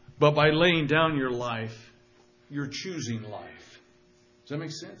 But by laying down your life, you're choosing life. Does that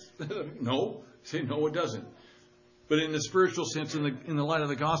make sense? No. Say no, it doesn't. But in the spiritual sense, in the light of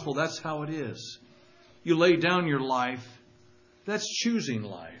the gospel, that's how it is. You lay down your life. That's choosing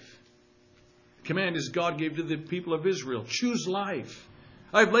life. The command is God gave to the people of Israel. Choose life.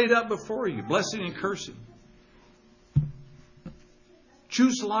 I've laid out before you blessing and cursing.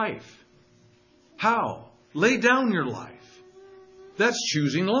 Choose life. How? Lay down your life. That's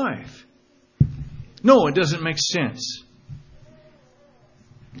choosing life. No, it doesn't make sense.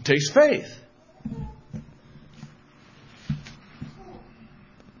 It takes faith.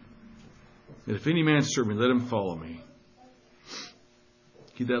 And if any man serve me, let him follow me.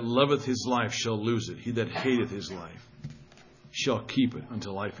 He that loveth his life shall lose it. He that hateth his life shall keep it unto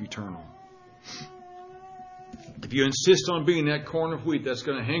life eternal. If you insist on being that corn of wheat that's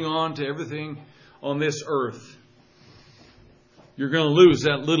going to hang on to everything on this earth, you're going to lose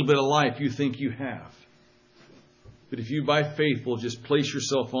that little bit of life you think you have. But if you by faith will just place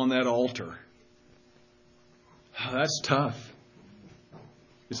yourself on that altar, that's tough.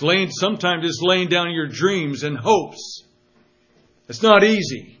 Sometimes it's laying down your dreams and hopes. It's not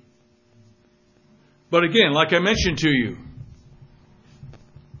easy. But again, like I mentioned to you,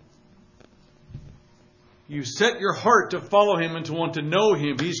 you set your heart to follow Him and to want to know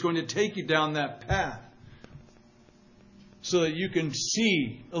Him. He's going to take you down that path so that you can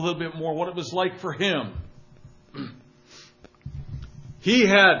see a little bit more what it was like for Him. He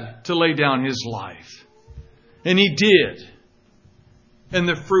had to lay down His life. And He did. And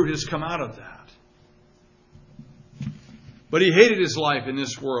the fruit has come out of that. But He hated His life in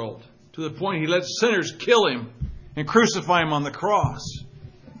this world to the point He let sinners kill Him and crucify Him on the cross.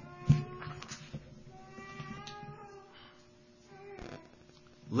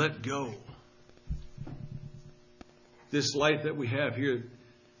 Let go. this life that we have here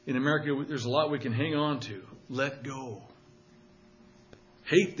in America, there's a lot we can hang on to. Let go.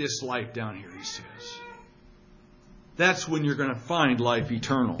 Hate this life down here, he says. That's when you're going to find life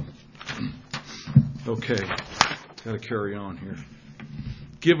eternal. Okay, got to carry on here.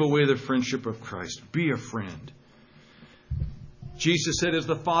 Give away the friendship of Christ. Be a friend. Jesus said, as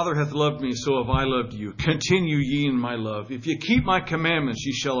the Father hath loved me, so have I loved you. Continue ye in my love. If ye keep my commandments,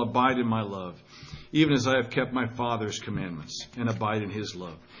 ye shall abide in my love, even as I have kept my Father's commandments, and abide in his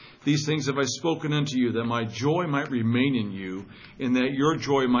love. These things have I spoken unto you, that my joy might remain in you, and that your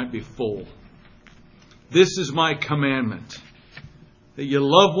joy might be full. This is my commandment, that ye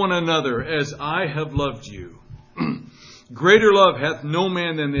love one another as I have loved you. Greater love hath no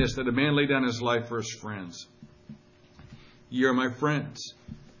man than this, that a man lay down his life for his friends. Ye are my friends,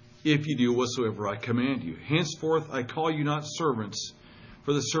 if ye do whatsoever I command you. Henceforth I call you not servants,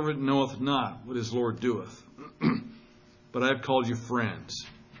 for the servant knoweth not what his Lord doeth. But I have called you friends.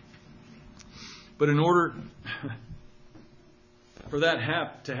 But in order for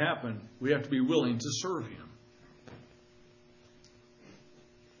that to happen, we have to be willing to serve him.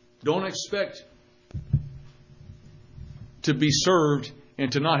 Don't expect to be served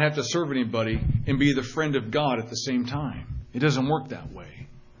and to not have to serve anybody and be the friend of God at the same time. It doesn't work that way.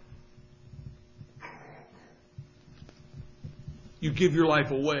 You give your life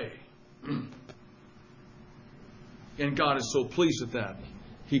away. And God is so pleased with that.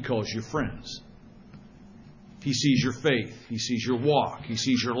 He calls you friends. He sees your faith. He sees your walk. He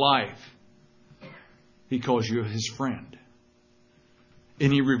sees your life. He calls you his friend.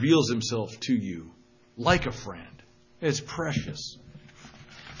 And he reveals himself to you like a friend. It's precious.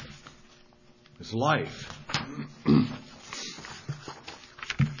 It's life.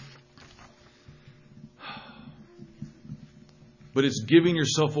 But it's giving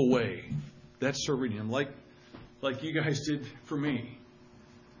yourself away. That's serving him like you guys did for me.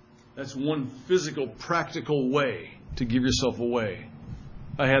 That's one physical, practical way to give yourself away.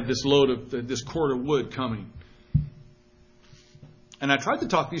 I had this cord of wood coming. And I tried to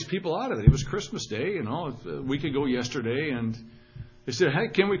talk these people out of it. It was Christmas Day, a week ago yesterday. And they said, hey,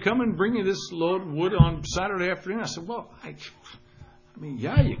 can we come and bring you this load of wood on Saturday afternoon? I said, well, I mean,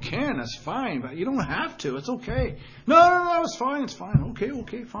 yeah, you can. That's fine. But you don't have to. It's okay. No, it's fine. It's fine.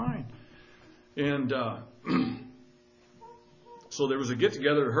 Okay, fine. And so there was a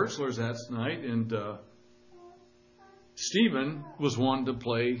get-together at Hertzler's that night, and Stephen was wanting to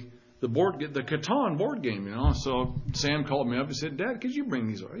play the Catan board game, So Sam called me up and said, Dad, could you bring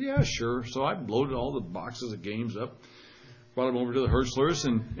these over? Yeah, sure. So I loaded all the boxes of games up, brought them over to the Hertzler's,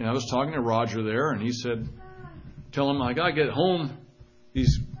 and I was talking to Roger there, and he said, tell him I got to get home.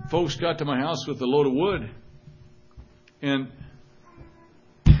 These folks got to my house with a load of wood. And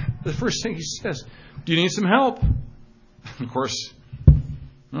the first thing he says, do you need some help? Of course,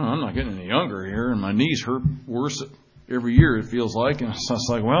 no, I'm not getting any younger here, and my knees hurt worse every year, it feels like. And so I was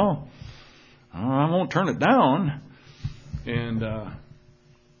like, well, I won't turn it down. And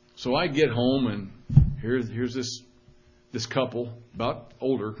so I get home, and here's this couple, about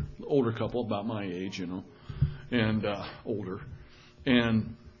older couple, about my age, and older.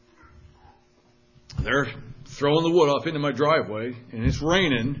 And they're throwing the wood off into my driveway, and it's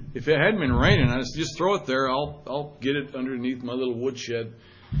raining. If it hadn't been raining, I'd just throw it there. I'll get it underneath my little woodshed.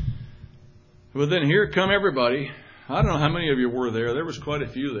 But then here come everybody. I don't know how many of you were there. There was quite a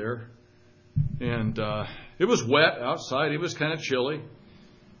few there. And it was wet outside. It was kind of chilly.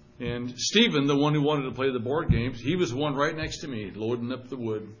 And Stephen, the one who wanted to play the board games, he was the one right next to me, loading up the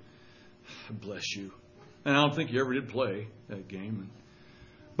wood. Bless you. And I don't think you ever did play that game.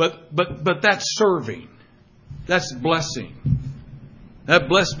 But that's serving. That's blessing. That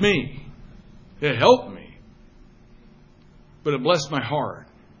blessed me. It helped me. But it blessed my heart.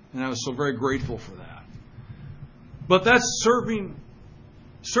 And I was so very grateful for that. But that's serving.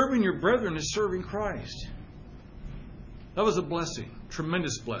 Serving your brethren is serving Christ. That was a blessing.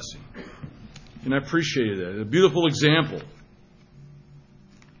 Tremendous blessing. And I appreciated that. A beautiful example.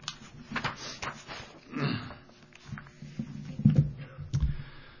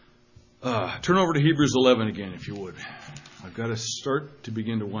 Turn over to Hebrews 11 again, if you would. I've got to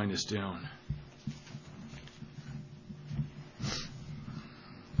begin to wind this down.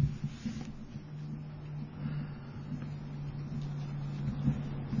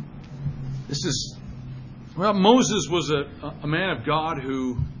 Moses was a man of God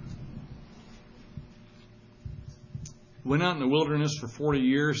who went out in the wilderness for 40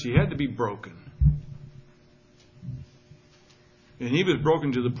 years. He had to be broken. And he was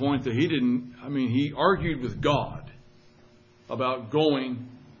broken to the point that he argued with God about going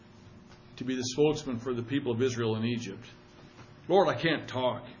to be the spokesman for the people of Israel in Egypt. Lord, I can't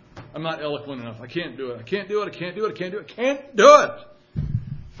talk. I'm not eloquent enough. I can't do it. I can't do it. I can't do it. I can't do it. I can't do it.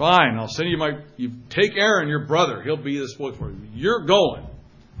 Fine, I'll send you you take Aaron, your brother. He'll be the spokesman. You're going.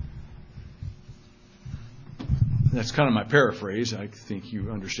 That's kind of my paraphrase. I think you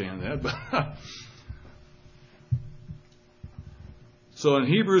understand that. But so in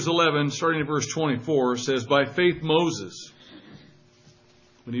Hebrews 11, starting at verse 24, it says, by faith Moses,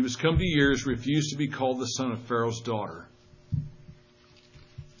 when he was come to years, refused to be called the son of Pharaoh's daughter,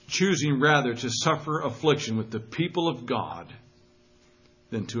 choosing rather to suffer affliction with the people of God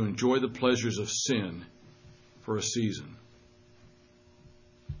than to enjoy the pleasures of sin for a season.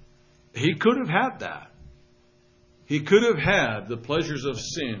 He could have had that. He could have had the pleasures of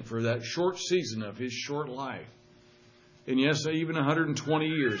sin for that short season of his short life. And yes, even 120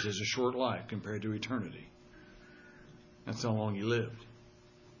 years is a short life compared to eternity. That's how long he lived.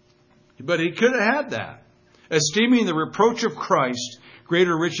 But he could have had that, esteeming the reproach of Christ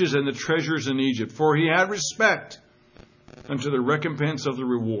greater riches than the treasures in Egypt, for he had respect unto the recompense of the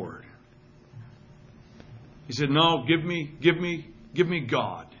reward. He said, no, give me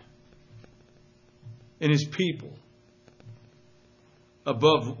God and his people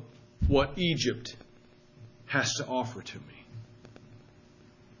above what Egypt has to offer to me.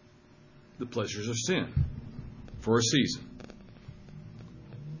 The pleasures of sin for a season.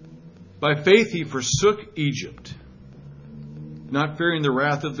 By faith he forsook Egypt, not fearing the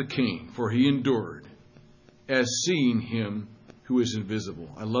wrath of the king, for he endured, as seeing him who is invisible.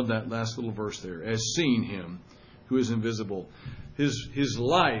 I love that last little verse there. As seeing him who is invisible. His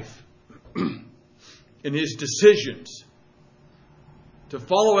life and his decisions to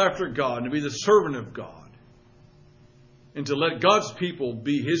follow after God and to be the servant of God and to let God's people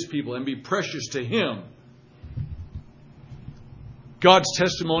be his people and be precious to him. God's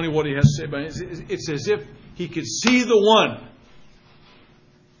testimony, what he has to say about it, it's as if he could see the one.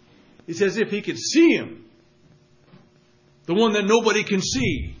 It's as if he could see him. The one that nobody can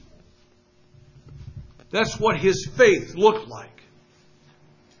see. That's what his faith looked like.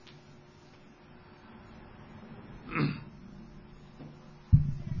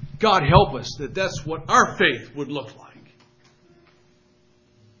 God help us that that's what our faith would look like.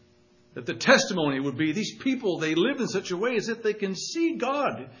 That the testimony would be, these people, they live in such a way as if they can see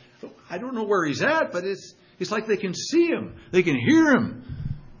God. I don't know where he's at, but it's like they can see him. They can hear him.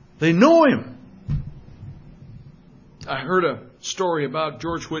 They know him. I heard a story about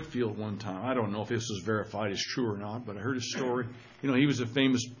George Whitefield one time. I don't know if this was verified as true or not, but I heard a story. You know, he was a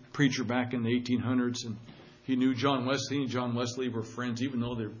famous preacher back in the 1800s, and he knew John Wesley, and John Wesley were friends, even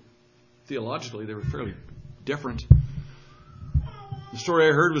though theologically they were fairly different. The story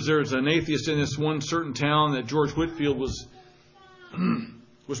I heard was there was an atheist in this one certain town that George Whitefield was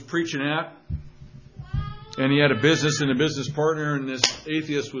preaching at. And he had a business and a business partner, and this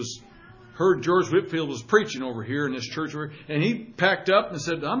atheist heard George Whitefield was preaching over here in this church. And he packed up and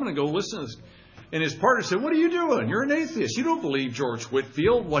said, I'm going to go listen to this. And his partner said, what are you doing? You're an atheist. You don't believe George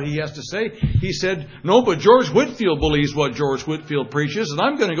Whitefield, what he has to say. He said, no, but George Whitefield believes what George Whitefield preaches, and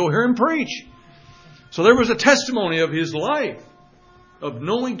I'm going to go hear him preach. So there was a testimony of his life, of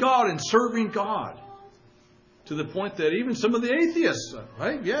knowing God and serving God, to the point that even some of the atheists,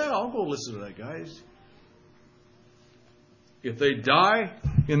 right? Yeah, I'll go listen to that, guys. If they die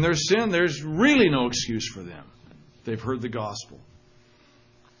in their sin, there's really no excuse for them. They've heard the gospel.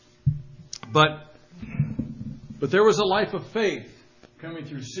 But there was a life of faith coming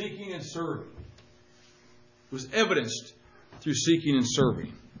through seeking and serving. It was evidenced through seeking and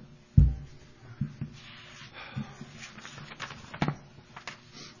serving.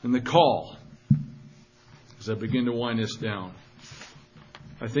 And the call, as I begin to wind this down,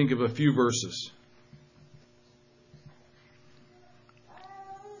 I think of a few verses.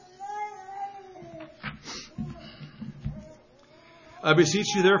 I beseech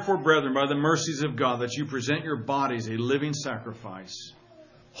you, therefore, brethren, by the mercies of God, that you present your bodies a living sacrifice,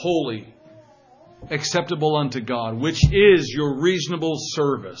 holy, acceptable unto God, which is your reasonable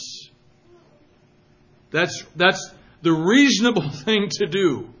service. That's the reasonable thing to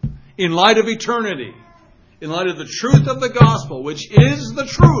do in light of eternity, in light of the truth of the gospel, which is the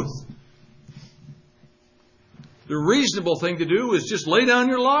truth. The reasonable thing to do is just lay down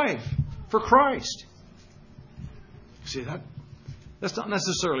your life for Christ. See, that's not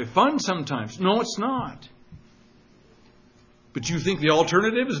necessarily fun sometimes. No, it's not. But you think the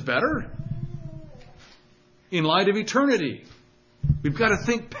alternative is better? In light of eternity, we've got to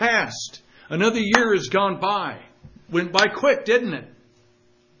think past. Another year has gone by. Went by quick, didn't it?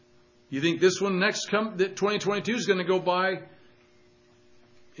 You think this one that 2022 is going to go by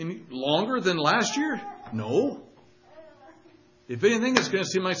any longer than last year? No. If anything, it's going to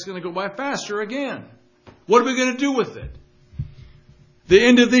seem like it's going to go by faster again. What are we going to do with it? The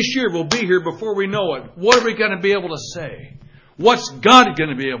end of this year will be here before we know it. What are we going to be able to say? What's God going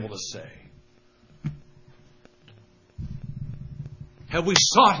to be able to say? Have we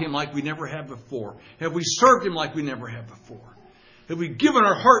sought Him like we never have before? Have we served Him like we never have before? Have we given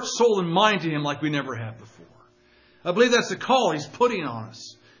our heart, soul, and mind to Him like we never have before? I believe that's the call He's putting on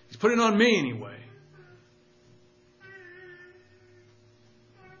us. He's putting on me anyway.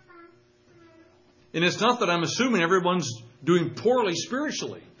 And it's not that I'm assuming everyone's doing poorly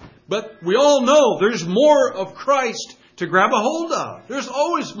spiritually. But we all know there's more of Christ to grab a hold of. There's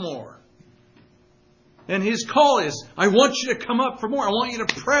always more. And His call is, I want you to come up for more. I want you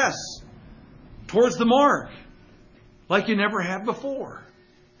to press towards the mark like you never have before.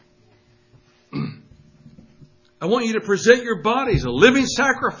 I want you to present your bodies a living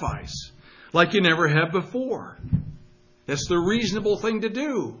sacrifice like you never have before. That's the reasonable thing to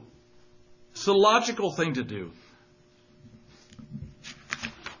do. It's the logical thing to do.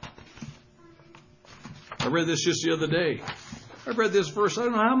 I read this just the other day. I read this verse I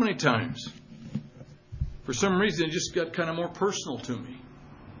don't know how many times. For some reason, it just got kind of more personal to me.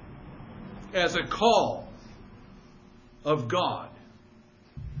 As a call of God.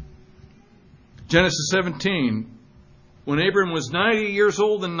 Genesis 17. When Abram was 90 years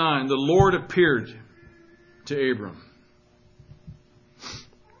old and 9, the Lord appeared to Abram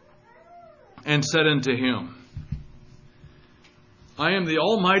and said unto him, I am the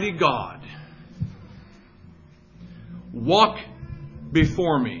Almighty God. Walk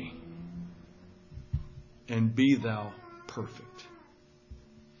before me and be thou perfect.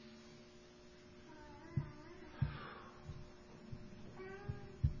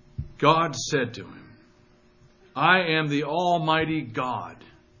 God said to him, I am the Almighty God.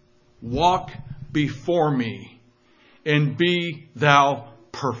 Walk before me and be thou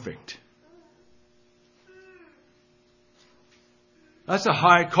perfect. That's a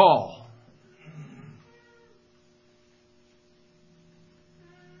high call.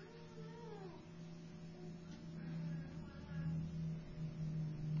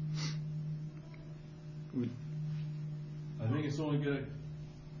 I think it's only going to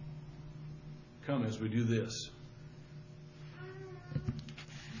come as we do this.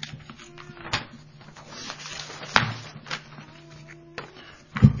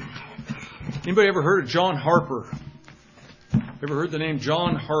 Anybody ever heard of John Harper? Ever heard the name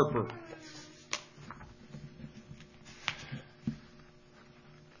John Harper?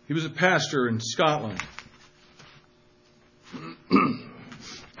 He was a pastor in Scotland.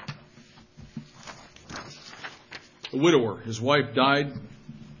 A widower. His wife died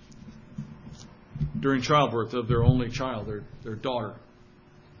during childbirth of their only child, their daughter.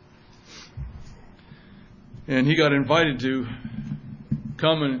 And he got invited to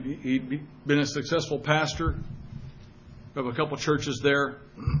come, and he'd been a successful pastor of a couple churches there.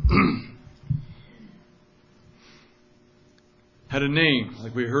 Had a name,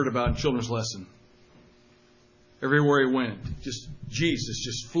 like we heard about in children's lesson. Everywhere he went, just Jesus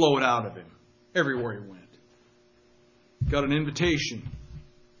just flowed out of him. Everywhere he went. Got an invitation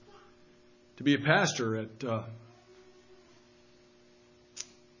to be a pastor at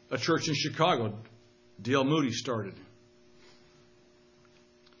a church in Chicago. D.L. Moody started.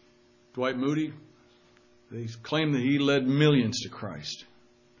 Dwight Moody, they claim that he led millions to Christ.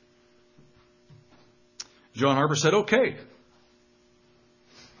 John Harper said, okay,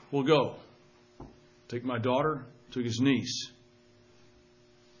 we'll go. Take my daughter, took his niece.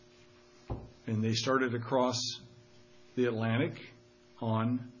 And they started across the Atlantic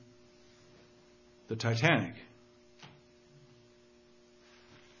on the Titanic.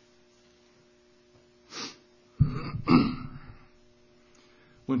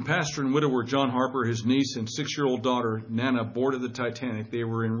 When pastor and widower John Harper, his niece, and 6-year-old daughter Nana boarded the Titanic, they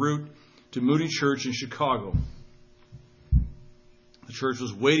were en route to Moody Church in Chicago. The church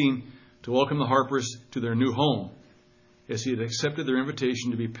was waiting to welcome the Harpers to their new home, as he had accepted their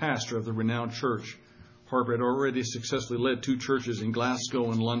invitation to be pastor of the renowned church. Harper had already successfully led 2 churches in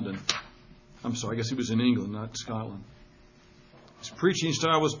Glasgow and London. I'm sorry, I guess he was in England, not Scotland. His preaching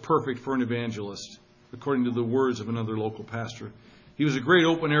style was perfect for an evangelist, according to the words of another local pastor. He was a great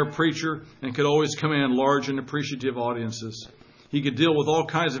open-air preacher and could always command large and appreciative audiences. He could deal with all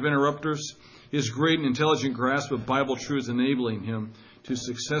kinds of interrupters, his great and intelligent grasp of Bible truths enabling him to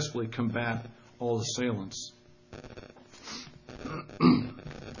successfully combat all assailants.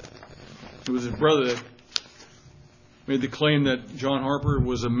 It was his brother that made the claim that John Harper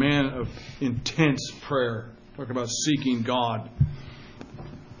was a man of intense prayer. Talk about seeking God.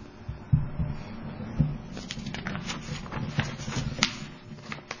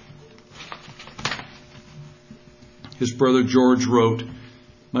 his brother George wrote,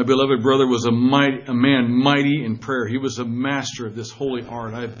 "My beloved brother was a man mighty in prayer. He was a master of this holy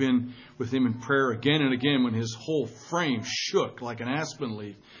art. I have been with him in prayer again and again when his whole frame shook like an aspen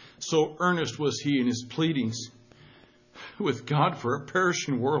leaf. So earnest was he in his pleadings with God for a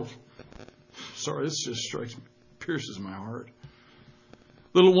perishing world." Sorry, this just pierces my heart.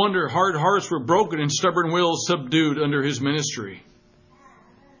 Little wonder hard hearts were broken and stubborn wills subdued under his ministry.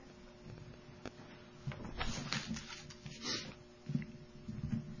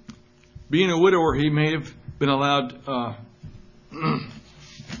 Being a widower, he may have been allowed,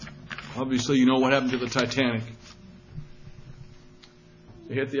 obviously you know what happened to the Titanic.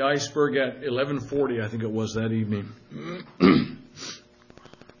 They hit the iceberg at 11:40, I think it was, that evening.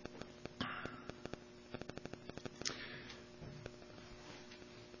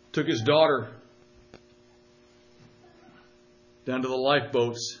 Took his daughter down to the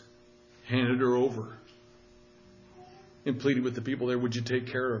lifeboats, handed her over, and pleaded with the people there, "Would you take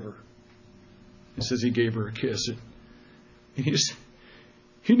care of her?" He says he gave her a kiss. And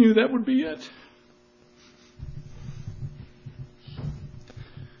he knew that would be it.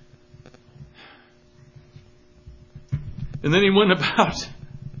 And then he went about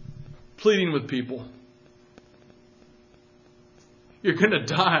pleading with people. "You're going to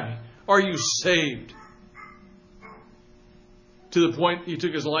die. Are you saved?" To the point he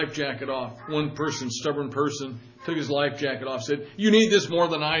took his life jacket off. One person, stubborn person, took his life jacket off, said, "You need this more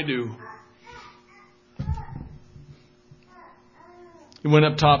than I do." He went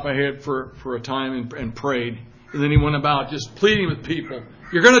up top ahead for a time and prayed. And then he went about just pleading with people.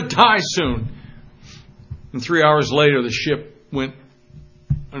 "You're going to die soon." And 3 hours later, the ship went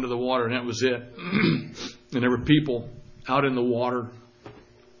under the water, and that was it. And there were people out in the water,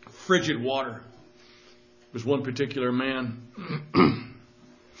 frigid water. There was one particular man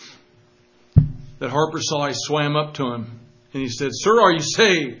that Harper saw. He swam up to him, and he said, "Sir, are you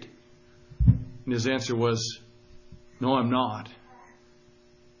saved?" And his answer was, "No, I'm not."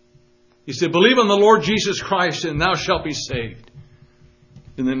 He said, "Believe on the Lord Jesus Christ and thou shalt be saved."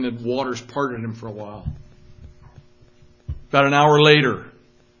 And then the waters parted him for a while. About an hour later,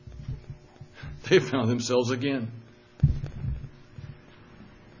 they found themselves again.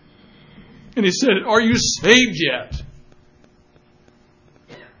 And he said, "Are you saved yet?"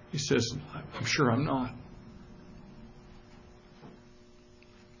 He says, "I'm sure I'm not."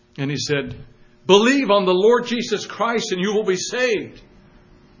 And he said, "Believe on the Lord Jesus Christ and you will be saved."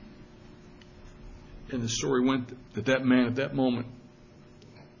 And the story went that man at that moment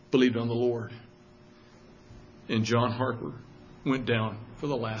believed on the Lord. And John Harper went down for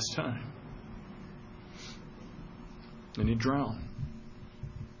the last time. And he drowned.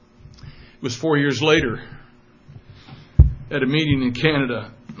 It was 4 years later at a meeting in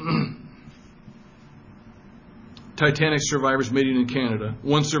Canada. Titanic survivors meeting in Canada.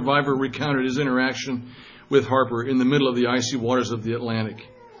 One survivor recounted his interaction with Harper in the middle of the icy waters of the Atlantic.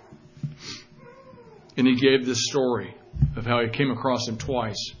 And he gave this story of how he came across him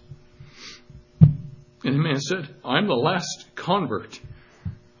twice. And the man said, "I'm the last convert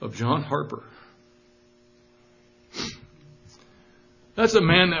of John Harper." That's a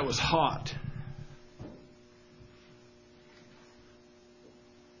man that was hot.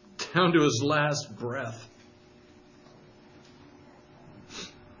 Down to his last breath.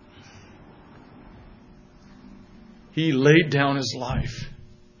 He laid down his life.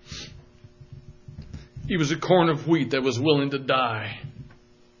 He was a corn of wheat that was willing to die.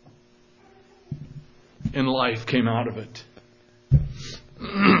 And life came out of it.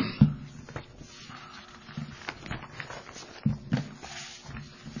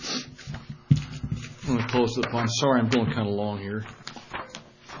 I'm going to close the pond. Sorry, I'm going kind of long here.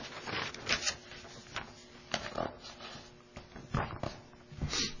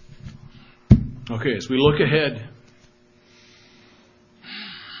 Okay, as we look ahead,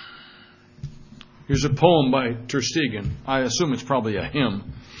 here's a poem by Ter Stegen. I assume it's probably a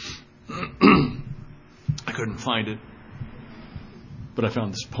hymn. I couldn't find it, but I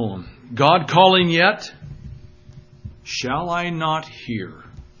found this poem. God calling yet, shall I not hear?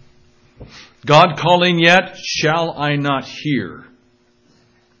 God calling yet, shall I not hear?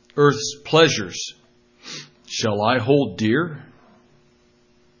 Earth's pleasures, shall I hold dear?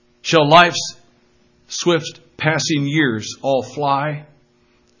 Shall life's swift passing years all fly,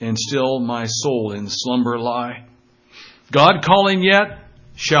 and still my soul in slumber lie? God calling yet,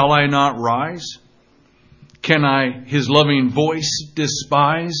 shall I not rise? Can I his loving voice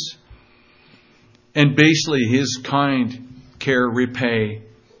despise, and basely his kind care repay?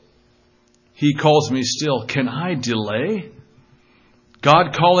 He calls me still, can I delay?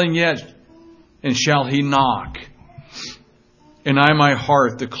 God calling yet, and shall he knock? and I my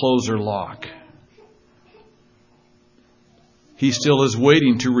heart the closer lock. He still is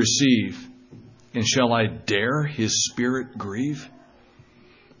waiting to receive, and shall I dare His Spirit grieve?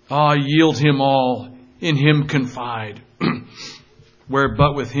 Ah, yield Him all, in Him confide, where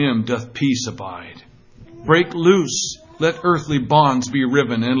but with Him doth peace abide. Break loose, let earthly bonds be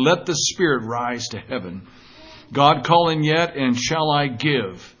riven, and let the Spirit rise to heaven. God calling yet, and shall I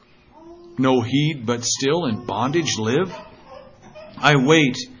give no heed, but still in bondage live? I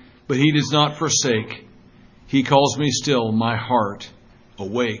wait, but He does not forsake. He calls me still, my heart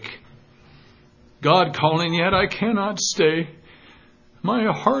awake. God calling yet, I cannot stay.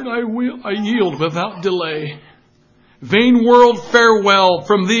 My heart I yield without delay. Vain world, farewell,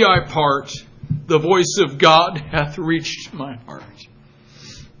 from Thee I part. The voice of God hath reached my heart.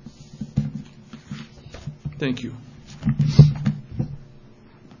 Thank you.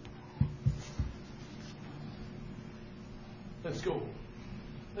 Let's go.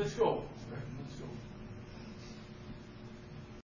 Let's go. Let's go.